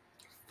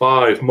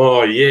 5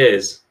 more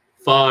years.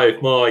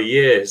 5 more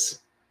years.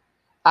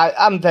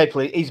 I'm very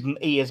pleased.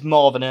 He has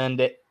more than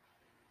earned it.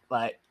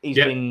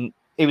 He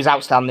was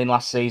outstanding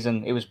last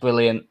season. It was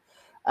brilliant.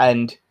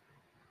 And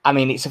I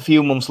mean, it's a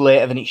few months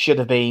later than it should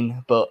have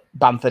been, but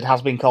Bamford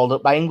has been called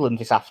up by England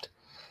this after.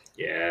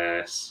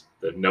 Yes.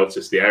 They've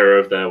noticed the error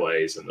of their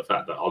ways and the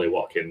fact that Ollie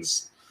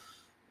Watkins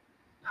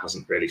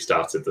hasn't really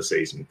started the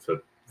season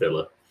for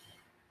Villa.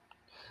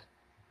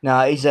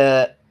 No, he's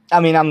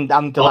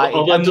I'm delighted.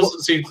 Although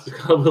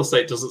I will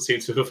say it doesn't seem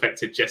to have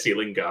affected Jesse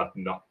Lingard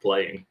not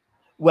playing.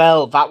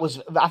 Well,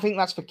 I think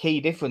that's the key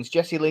difference.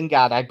 Jesse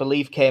Lingard, I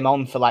believe, came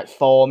on for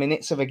 4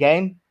 minutes of a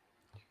game.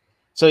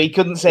 So he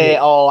couldn't say,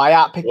 I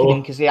aren't picking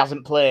him because he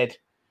hasn't played.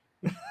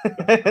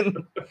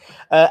 And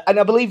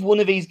I believe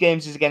one of these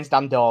games is against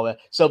Andorra.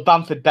 So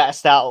Bamford better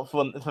start up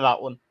front for that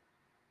one.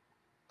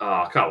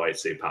 Oh, I can't wait to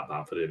see Pat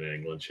Bamford in an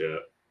England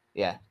shirt.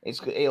 Yeah,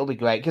 it'll be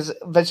great because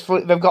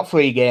they've got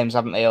 3 games,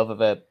 haven't they, over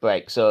the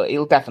break? So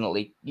he'll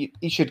definitely,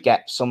 he should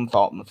get some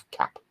form of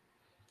cap.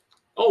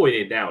 All we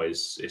need now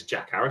is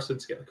Jack Harrison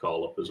to get the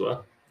call up as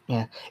well.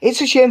 Yeah,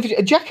 it's a shame for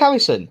Jack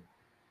Harrison.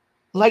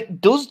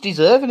 Does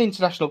deserve an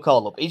international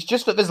call up. It's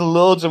just that there's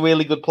loads of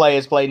really good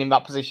players playing in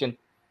that position.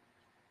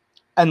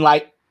 and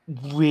like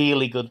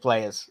really good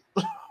players.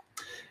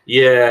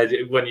 Yeah,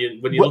 when you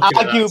look at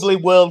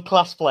arguably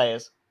world-class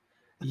players.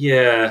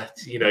 Yeah,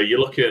 you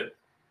look at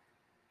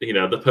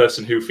the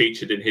person who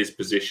featured in his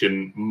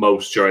position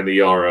most during the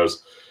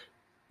Euros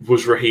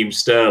was Raheem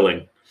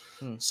Sterling.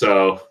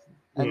 So,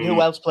 and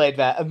who else played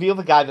there? And the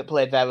other guy that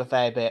played there a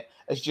fair bit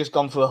has just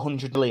gone for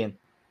 100 million.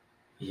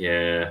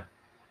 Yeah,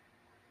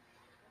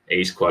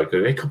 he's quite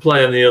good. He could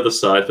play on the other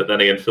side, but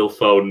then again, Phil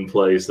Foden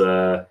plays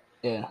there.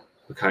 Yeah,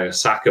 Bukayo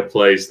Saka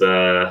plays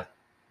there.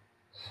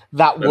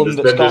 That one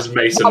that's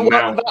Mason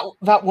Mount.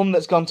 That one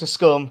that's gone to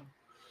Scum.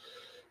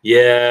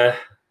 Yeah,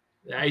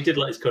 he did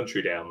let his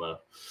country down though.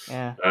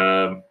 Yeah.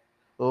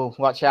 Oh,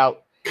 watch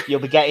out! You'll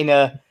be getting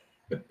that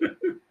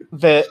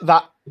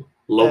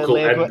local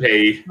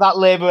MP. That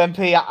Labour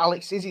MP,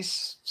 Alex, is it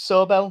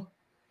Sobel?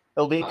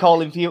 They'll be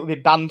calling for you to be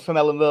banned from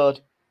Ellen Road.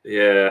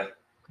 Yeah.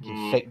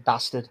 You thick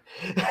bastard.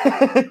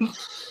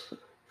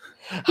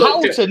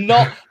 How to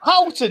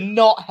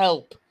not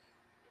help?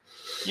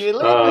 You're a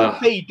Labour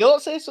MP.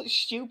 Don't say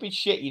such stupid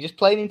shit. You're just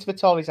playing into the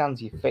Tories'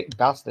 hands, you thick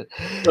bastard.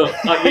 Look,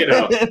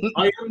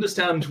 I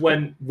understand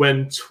when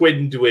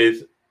twinned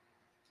with,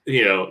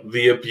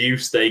 the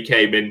abuse they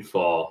came in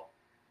for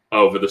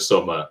over the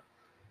summer,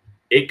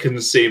 it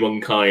can seem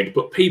unkind,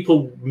 but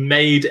people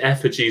made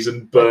effigies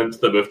and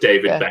burnt them of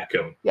David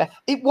Beckham. Yeah,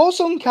 it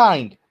was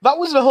unkind. That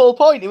was the whole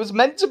point. It was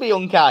meant to be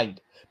unkind,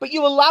 but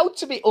you're allowed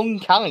to be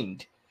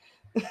unkind.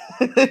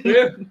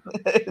 Yeah.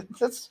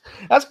 That's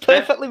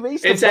perfectly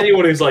reasonable. It's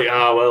anyone who's like,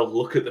 well,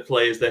 look at the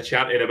players they're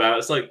chanting about.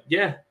 It's like,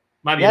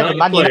 Man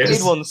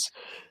United ones.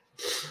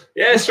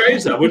 Yeah,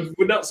 strange that we're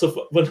not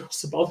so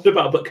bothered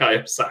about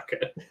Bukayo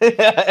Saka.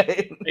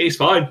 He's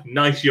fine,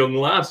 nice young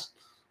lad,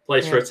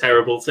 plays for a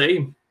terrible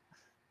team.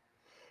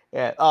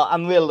 Yeah,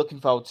 I'm really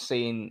looking forward to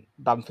seeing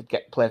Bamford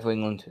play for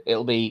England.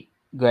 It'll be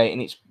great, and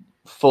it's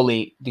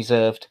fully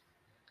deserved.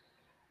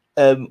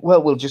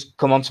 We'll just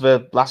come on to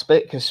the last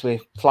bit because we're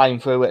flying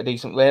through at a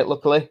decent rate,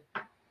 luckily.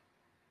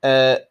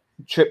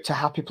 Trip to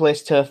Happy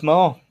Place Turf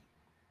Moor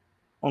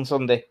on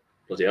Sunday.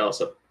 Bloody hell,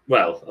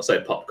 I'll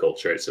say pop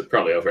culture. It's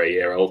probably over a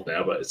year old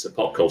now, but it's a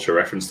pop culture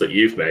reference that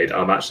you've made.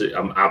 I'm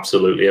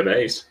absolutely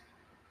amazed.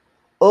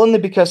 Only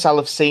because I'll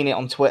have seen it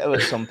on Twitter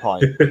at some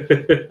point.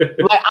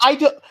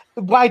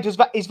 Why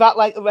is that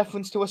like a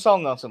reference to a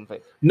song or something?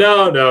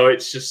 No,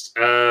 it's just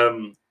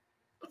I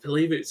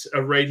believe it's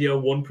a Radio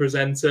 1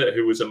 presenter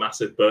who was a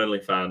massive Burnley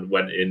fan,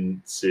 went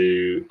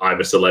into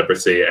I'm a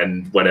Celebrity,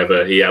 and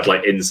whenever he had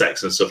like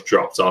insects and stuff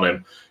dropped on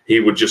him, he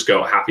would just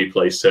go Happy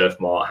Place Turf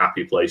Moor,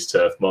 Happy Place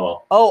Turf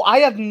Moor. Oh, I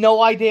have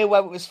no idea where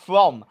it was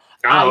from.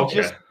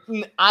 Okay.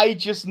 I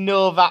just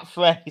know that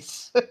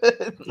phrase.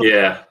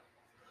 Yeah.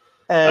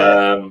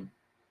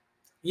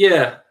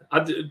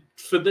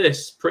 For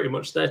this, pretty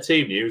much their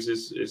team news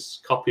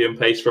is copy and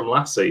paste from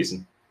last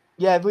season.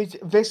 Yeah,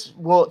 this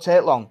won't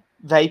take long.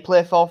 They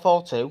play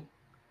 4-4-2.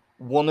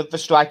 One of the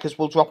strikers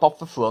will drop off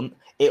the front.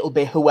 It'll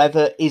be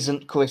whoever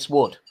isn't Chris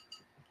Wood.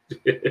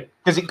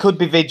 Because it could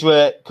be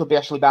Vidra, it could be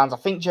Ashley Barnes. I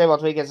think Jay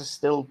Rodriguez is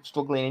still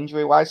struggling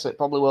injury-wise, so it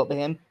probably won't be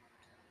him.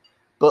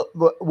 But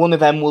one of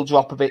them will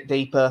drop a bit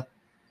deeper.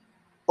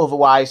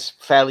 Otherwise,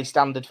 fairly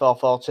standard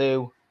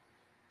 4-4-2.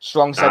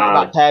 Strong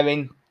centre-back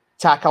pairing.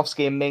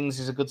 Tarkowski and Mings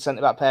is a good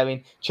centre-back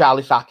pairing.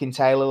 Charlie Fucking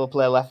Taylor will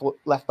play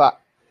left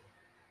back.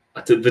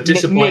 The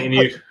disappointing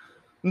news...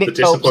 Nick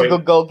Pope's a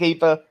good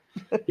goalkeeper.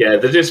 Yeah,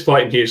 the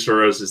disappointing news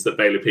for us is that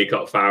Bailey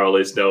Peacock-Farrell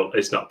is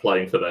not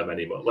playing for them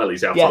anymore. Well,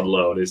 he's out on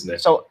loan, isn't he?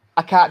 So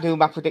I can't do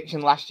my prediction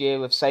last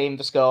year of saying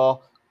the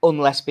score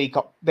unless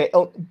Peacock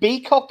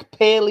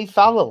Bailey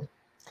Farrell.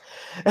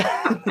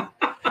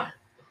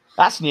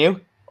 That's new.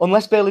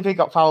 Unless Bailey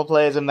Peacock-Farrell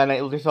plays and then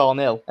it'll be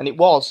 4-0. And it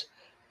was.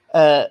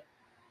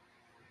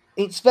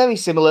 It's very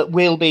similar.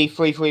 We'll be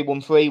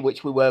 3-3-1-3,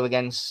 which we were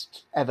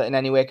against Everton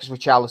anyway, because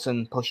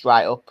Richarlison pushed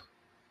right up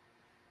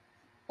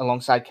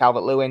alongside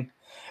Calvert-Lewin.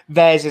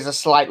 Theirs is a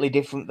slightly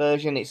different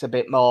version. It's a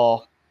bit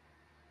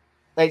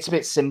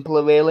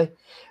simpler, really.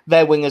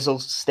 Their wingers will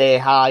stay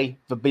high.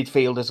 The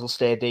midfielders will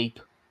stay deep.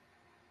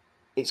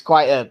 It's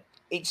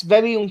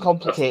very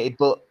uncomplicated,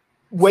 but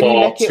when you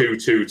make it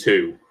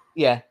 4-2-2-2.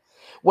 Yeah.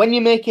 When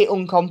you make it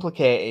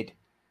uncomplicated,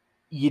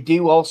 you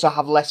do also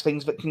have less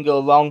things that can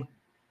go wrong.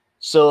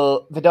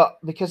 So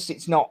because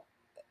it's not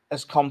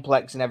as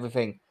complex and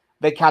everything,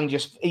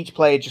 each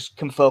player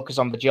can focus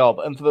on the job.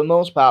 And for the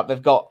most part,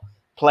 they've got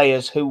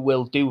players who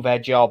will do their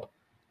job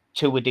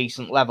to a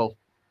decent level.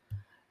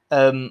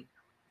 I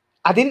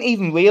didn't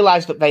even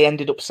realise that they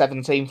ended up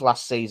 17th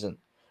last season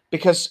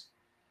because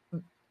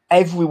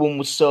everyone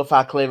was so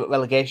far clear at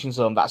relegation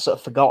zone that I sort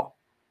of forgot.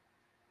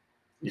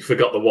 You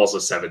forgot there was a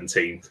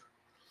 17th.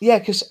 Yeah,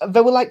 because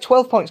they were like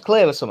 12 points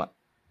clear or something.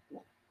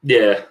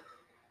 Yeah.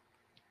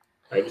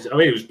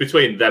 It was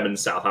between them and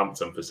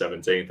Southampton for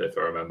 17th, if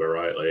I remember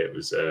rightly. It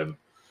was,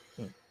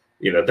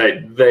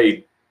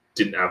 they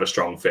didn't have a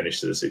strong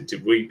finish to this.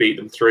 Did we beat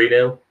them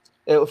 3-0?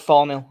 It was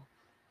 4-0.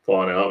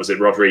 4-0, that was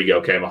it.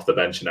 Rodrigo came off the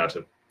bench and had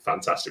a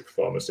fantastic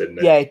performance, didn't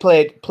he? Yeah, he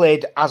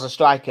played as a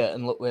striker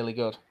and looked really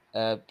good.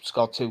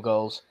 Scored 2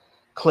 goals.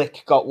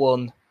 Click got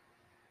one,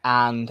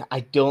 and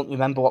I don't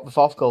remember what the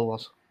fourth goal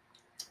was.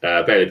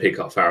 Bailey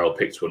Peacock-Farrell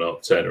picked one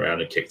up, turned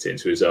around and kicked it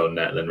into his own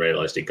net, and then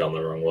realised he'd gone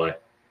the wrong way.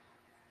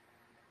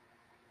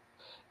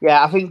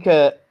 Yeah, I think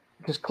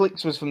because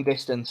Clicks was from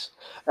distance.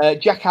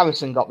 Jack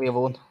Harrison got the other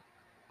one.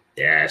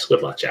 Yeah, it's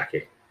good luck,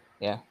 Jackie.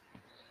 Yeah.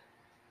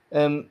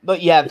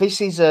 But yeah, this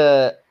is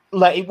it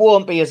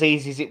won't be as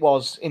easy as it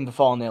was in the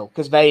 4-0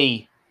 because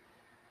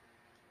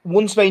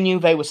once they knew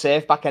they were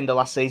safe back end of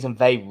last season,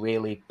 they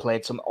really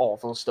played some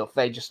awful stuff.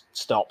 They just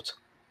stopped.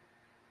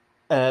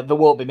 They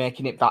won't be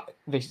making it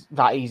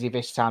that easy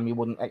this time. You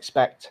wouldn't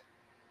expect.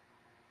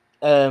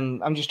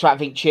 I'm just trying to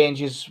think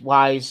changes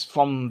wise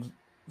from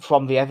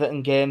the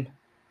Everton game.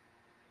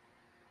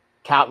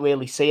 Can't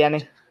really see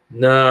any.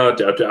 No,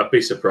 I'd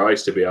be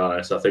surprised, to be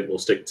honest. I think we'll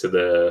stick to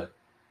the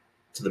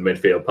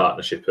midfield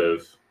partnership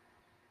of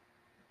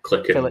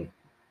Click and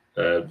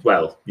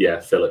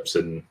Phillips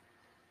and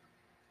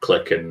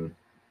Click, and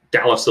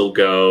Dallas will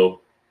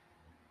go.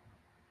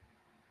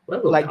 Where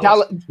will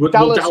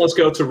Dallas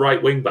go to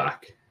right wing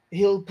back?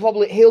 He'll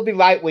be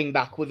right wing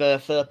back with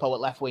a Firpo at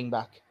left wing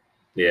back.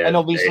 Yeah, and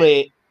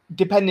obviously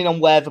depending on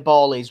where the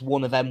ball is,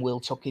 one of them will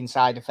tuck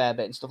inside a fair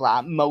bit and stuff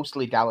like that.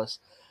 Mostly Dallas.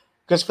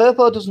 Because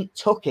Firpo doesn't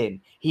tuck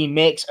in, he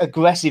makes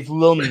aggressive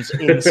runs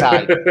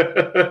inside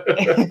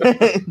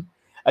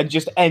and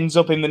just ends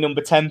up in the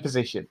number 10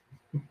 position.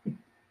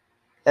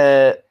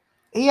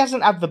 He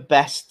hasn't had the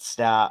best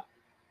start,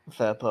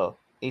 Firpo.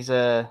 He's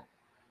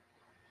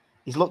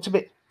looked a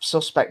bit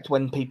suspect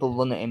when people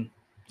run at him,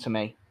 to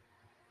me.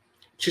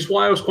 Which is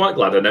why I was quite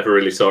glad I never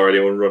really saw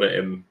anyone run at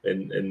him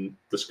in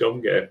the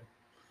Scum game.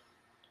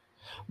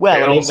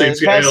 Well,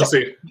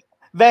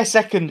 their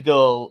second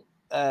goal,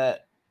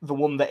 the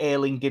one that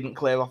Ayling didn't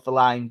clear off the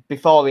line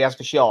before he has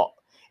the shot,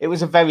 it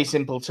was a very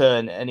simple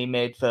turn and he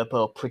made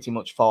Firpo pretty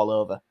much fall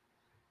over.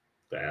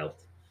 Well.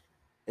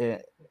 Yeah.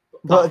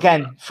 But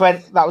again,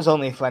 that was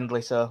only a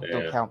friendly, so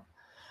don't count.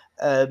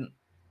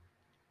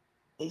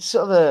 It's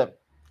sort of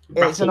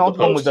it's an odd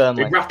one with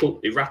Burnley.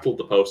 It rattled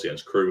the post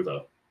against Crewe,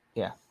 though.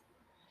 Yeah.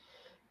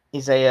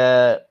 It's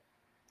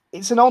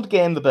an odd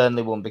game, the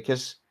Burnley one,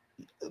 because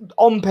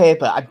on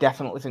paper, I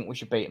definitely think we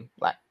should beat them.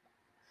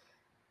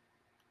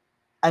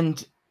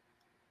 And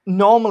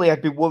normally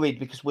I'd be worried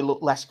because we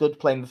look less good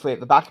playing the three at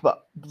the back,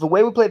 but the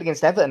way we played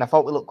against Everton, I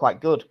thought we looked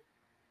quite good.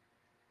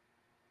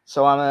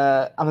 So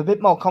I'm a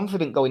bit more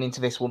confident going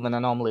into this one than I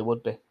normally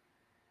would be.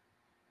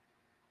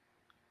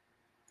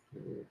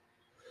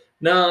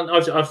 No,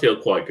 I feel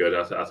quite good.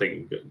 I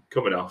think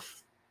coming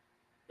off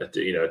a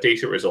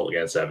decent result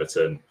against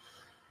Everton,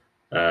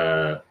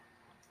 Pat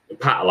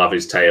will have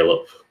his tail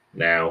up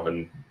now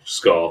and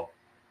score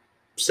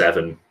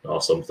 7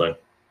 or something.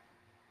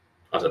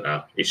 I don't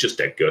know. He's just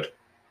dead good.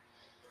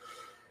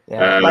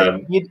 Yeah,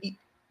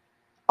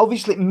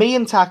 obviously, me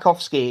and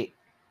Tarkowski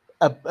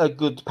are a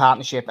good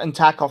partnership, and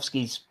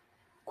Tarkowski's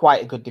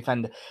quite a good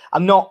defender. I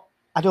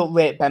don't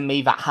rate Ben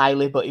Mee that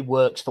highly, but he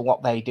works for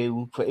what they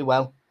do pretty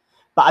well.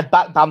 But I'd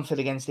back Bamford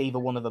against either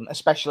one of them,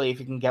 especially if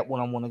you can get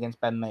one-on-one against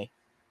Ben Mee.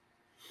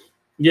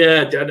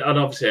 Yeah, and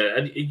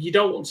obviously, you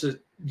don't want to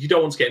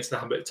get into the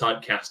habit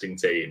of typecasting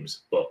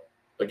teams, but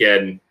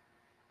again,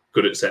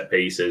 good at set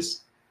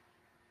pieces.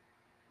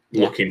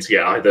 Yeah. Looking to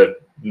get either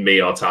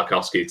me or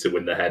Tarkowski to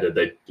win the header,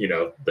 they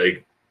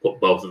put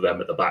both of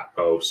them at the back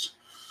post.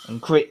 And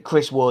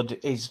Chris Wood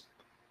is,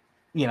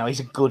 he's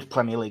a good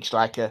Premier League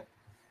striker.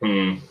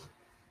 And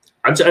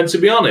to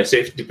be honest,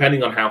 if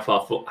depending on how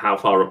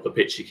far up the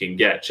pitch you can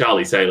get,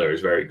 Charlie Taylor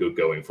is very good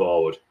going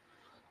forward.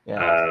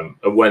 Yeah.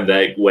 And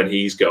when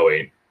he's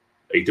going,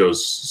 he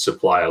does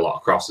supply a lot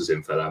of crosses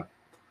in for them.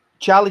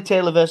 Charlie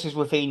Taylor versus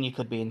Rafinha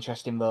could be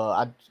interesting,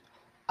 though.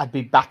 I'd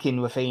be backing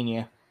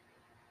Rafinha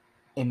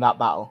in that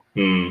battle.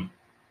 And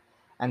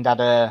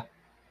I'd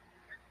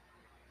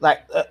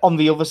on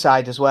the other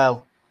side as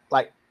well,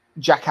 like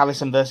Jack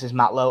Harrison versus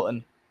Matt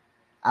Lowton.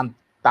 I'm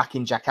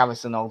backing Jack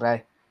Harrison all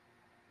day.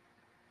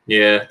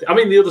 Yeah, I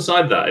mean the other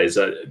side of that is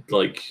I'd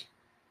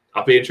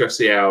be interested to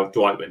see how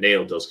Dwight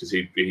McNeil does, because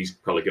he's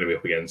probably going to be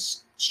up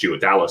against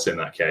Stuart Dallas in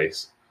that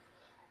case.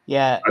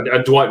 Yeah,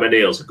 and Dwight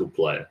McNeil's a good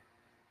player.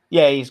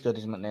 Yeah, he's good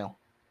as McNeil.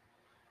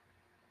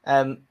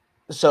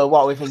 So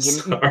what are we thinking?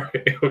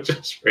 Sorry, I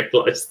just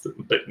realised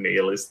that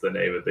McNeil is the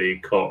name of the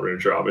courtroom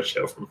drama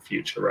show from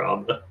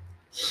Futurama.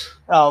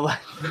 Oh,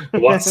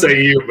 what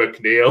say you,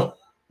 McNeil?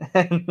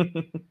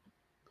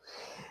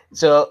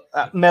 So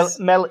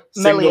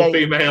single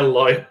female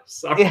lawyer.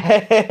 Sorry,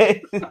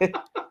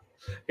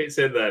 it's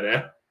in there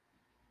now.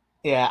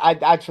 Yeah,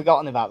 I'd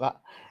forgotten about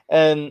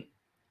that.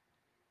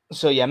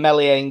 So yeah,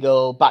 Meslier in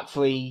goal, back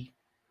three.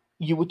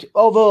 You would,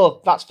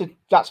 although that's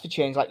for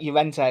change. Like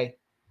Llorente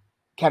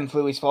came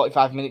through his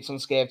 45 minutes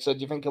unscathed. So do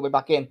you think he'll be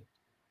back in?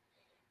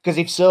 Because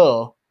if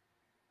so,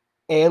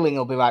 Ayling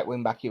will be right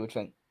wing back. You would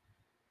think.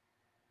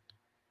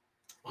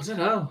 I don't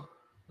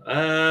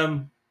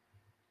know.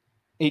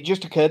 It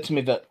just occurred to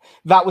me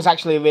that was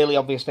actually a really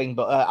obvious thing,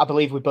 but I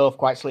believe we're both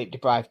quite sleep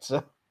deprived.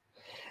 So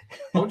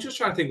I'm just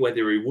trying to think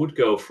whether he would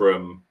go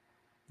from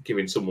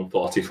giving someone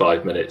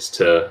 45 minutes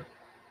to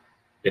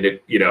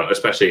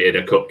especially in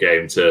a cup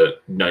game, to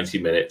 90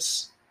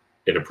 minutes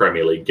in a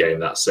Premier League game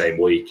that same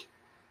week.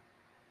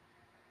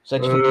 So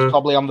do you think he's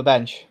probably on the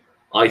bench?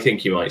 I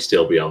think he might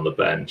still be on the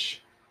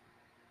bench.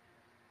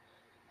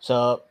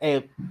 So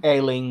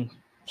Ayling,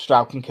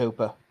 Struijk and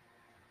Cooper.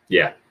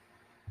 Yeah.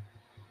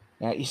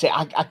 Yeah, you see,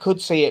 I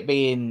could see it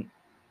being.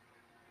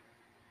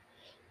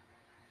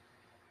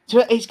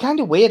 So it's kind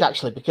of weird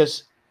actually,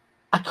 because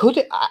I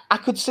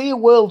could see a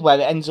world where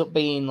it ends up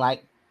being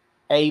like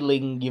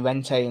Ayling,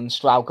 Llorente, and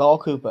Struijk or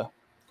Cooper.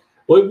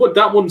 Well,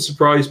 that wouldn't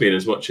surprise me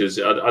as much as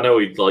I know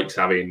he likes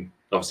having.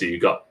 Obviously,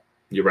 you've got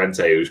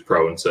Llorente, who's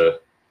prone to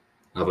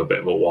have a bit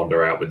of a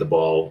wander out with the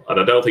ball, and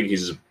I don't think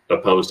he's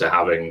opposed to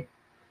having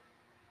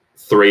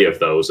 3 of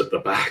those at the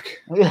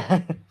back.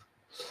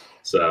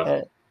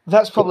 So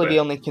that's probably the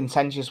only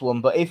contentious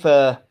one. But if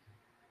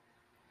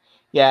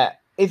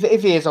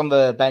he is on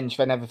the bench,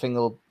 then everything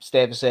will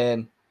stay the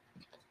same.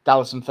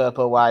 Dallas and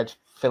Firpo wide,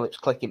 Phillips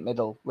clicking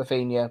middle,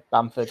 Rafinha,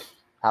 Bamford,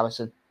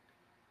 Harrison.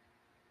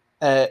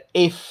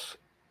 If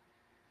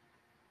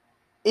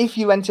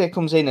Llorente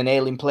comes in and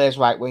Ayling plays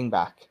right wing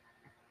back,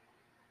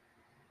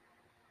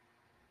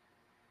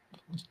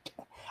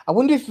 I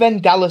wonder if then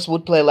Dallas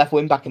would play left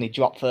wing back and he'd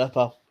drop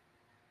Firpo.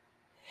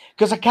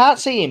 Because I can't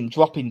see him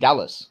dropping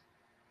Dallas.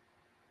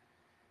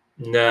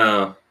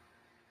 No.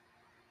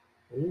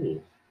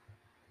 Ooh.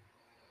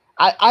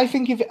 I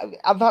think if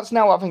that's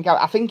now what I think.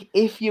 I think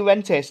if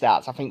Llorente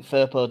starts, I think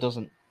Firpo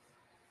doesn't.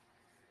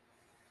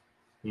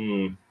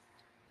 Who's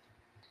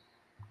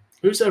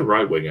their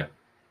right winger?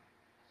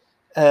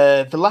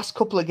 The last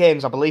couple of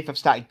games, I believe, have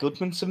started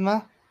Goodmanson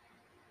there.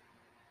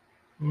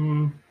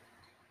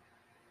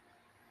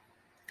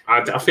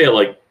 I feel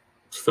like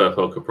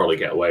Firpo could probably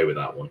get away with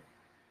that one.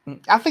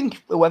 I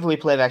think whoever we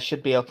play there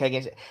should be okay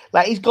against it.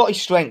 Like, he's got his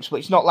strengths, but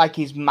it's not like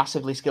he's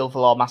massively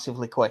skillful or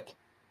massively quick.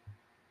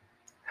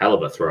 Hell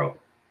of a throw.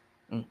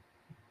 Of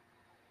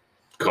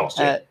course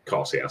he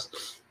has.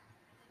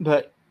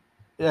 But,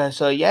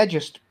 so yeah,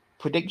 just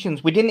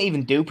predictions. We didn't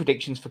even do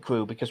predictions for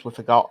Crewe because we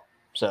forgot.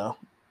 So,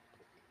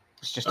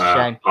 it's just a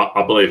shame.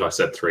 I believe I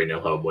said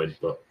 3-0 home win,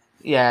 but...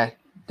 Yeah,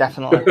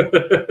 definitely.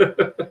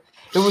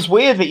 It was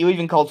weird that you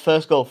even called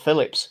first goal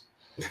Phillips.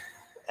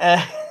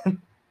 I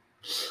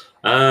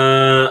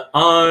am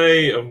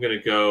going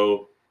to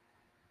go...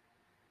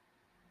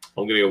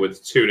 I'm going to go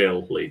with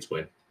 2-0 Leeds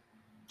win.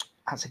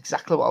 That's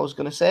exactly what I was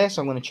going to say,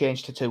 so I'm going to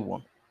change to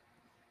 2-1.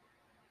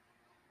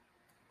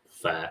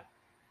 Fair.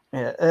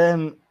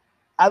 Yeah.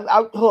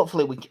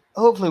 Hopefully we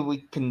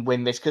can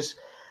win this, because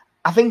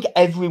I think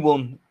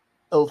everyone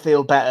will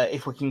feel better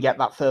if we can get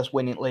that first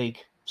win in league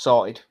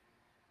sorted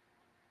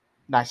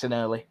nice and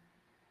early.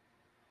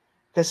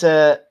 Because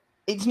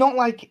it's not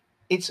like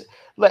it's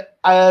like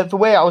the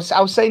way I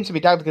was saying to my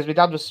dad, because my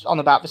dad was on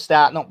about the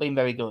start not being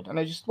very good, and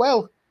I just,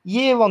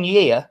 year on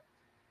year,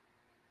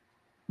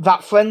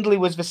 that friendly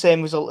was the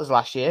same result as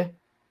last year,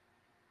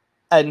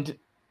 and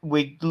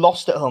we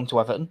lost at home to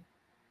Everton.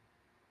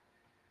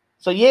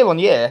 So year on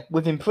year,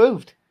 we've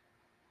improved.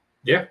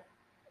 Yeah.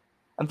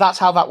 And that's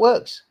how that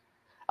works.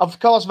 Of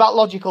course, that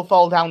logic will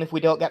fall down if we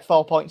don't get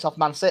 4 points off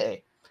Man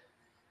City.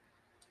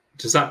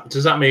 Does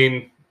that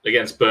mean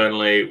against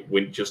Burnley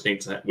we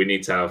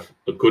need to have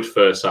a good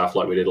first half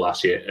like we did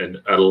last year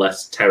and a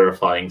less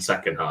terrifying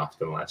second half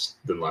than last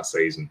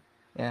season?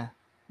 Yeah.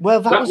 Well,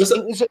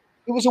 it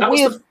was a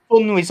weird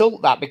fun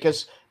result, that,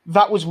 because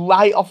that was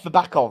right off the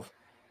back of.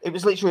 It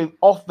was literally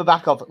off the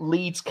back of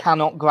Leeds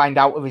cannot grind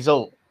out a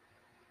result.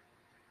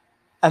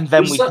 And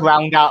then we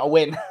ground out a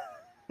win.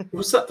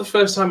 Was that the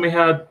first time we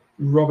had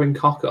Robin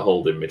Koch at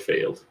hold in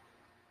midfield?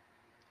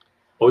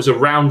 Or was it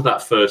around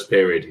that first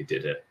period he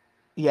did it?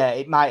 Yeah,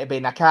 it might have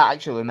been. I can't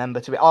actually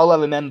remember. All I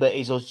remember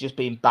is us just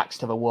being backs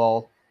to the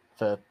wall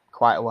for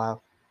quite a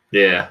while.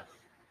 Yeah.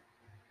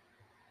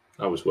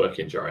 I was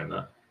working during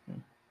that.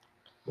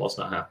 Was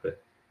not happy.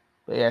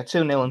 But yeah,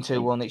 2-0 and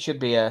 2-1. It should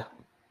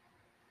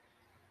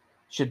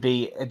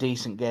be a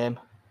decent game.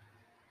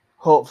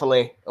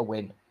 Hopefully a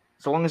win.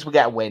 So long as we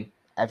get a win,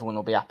 everyone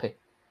will be happy.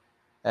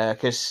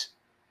 Because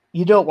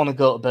you don't want to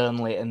go to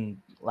Burnley and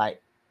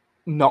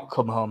not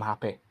come home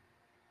happy.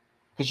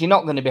 Because you're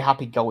not going to be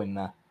happy going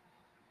there.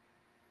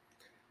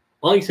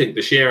 I think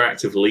the sheer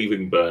act of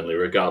leaving Burnley,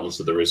 regardless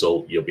of the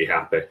result, you'll be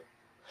happy.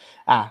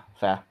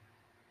 Fair.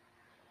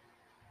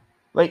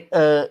 Right,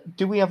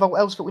 do we have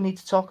else that we need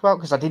to talk about?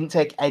 Because I didn't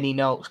take any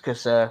notes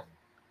because I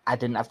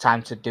didn't have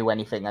time to do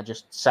anything. I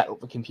just set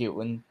up the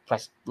computer and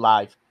pressed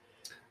live.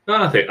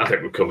 I think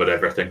we've covered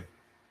everything.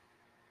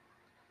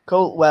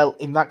 Cool. Well,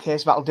 in that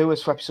case, that'll do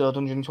us for episode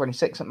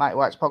 126 at Mighty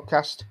Whites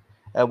Podcast.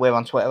 We're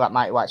on Twitter at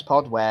Mighty Whites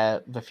Pod,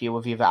 where the few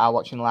of you that are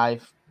watching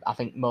live, I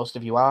think most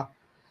of you are.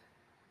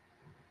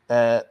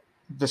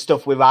 The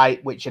stuff we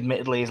write, which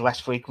admittedly is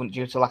less frequent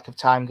due to lack of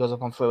time, goes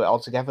up on Through It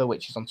Altogether,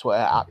 which is on Twitter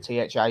at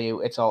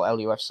THIU, it's all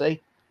LUFC.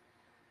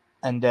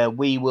 And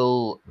we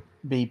will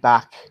be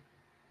back,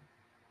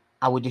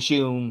 I would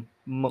assume,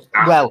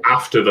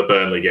 after the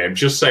Burnley game.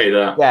 Just say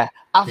that. Yeah,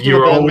 after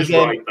You're the Burnley always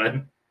game. right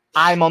then.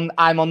 I'm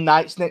on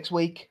nights next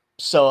week,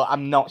 so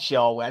I'm not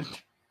sure when.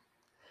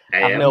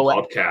 AM no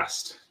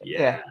podcast.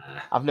 Yeah.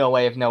 I've no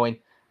way of knowing.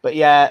 But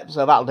yeah,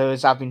 so that'll do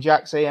us. I've been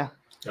Jax here.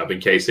 I've been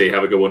KC.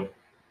 Have a good one.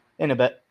 In a bit.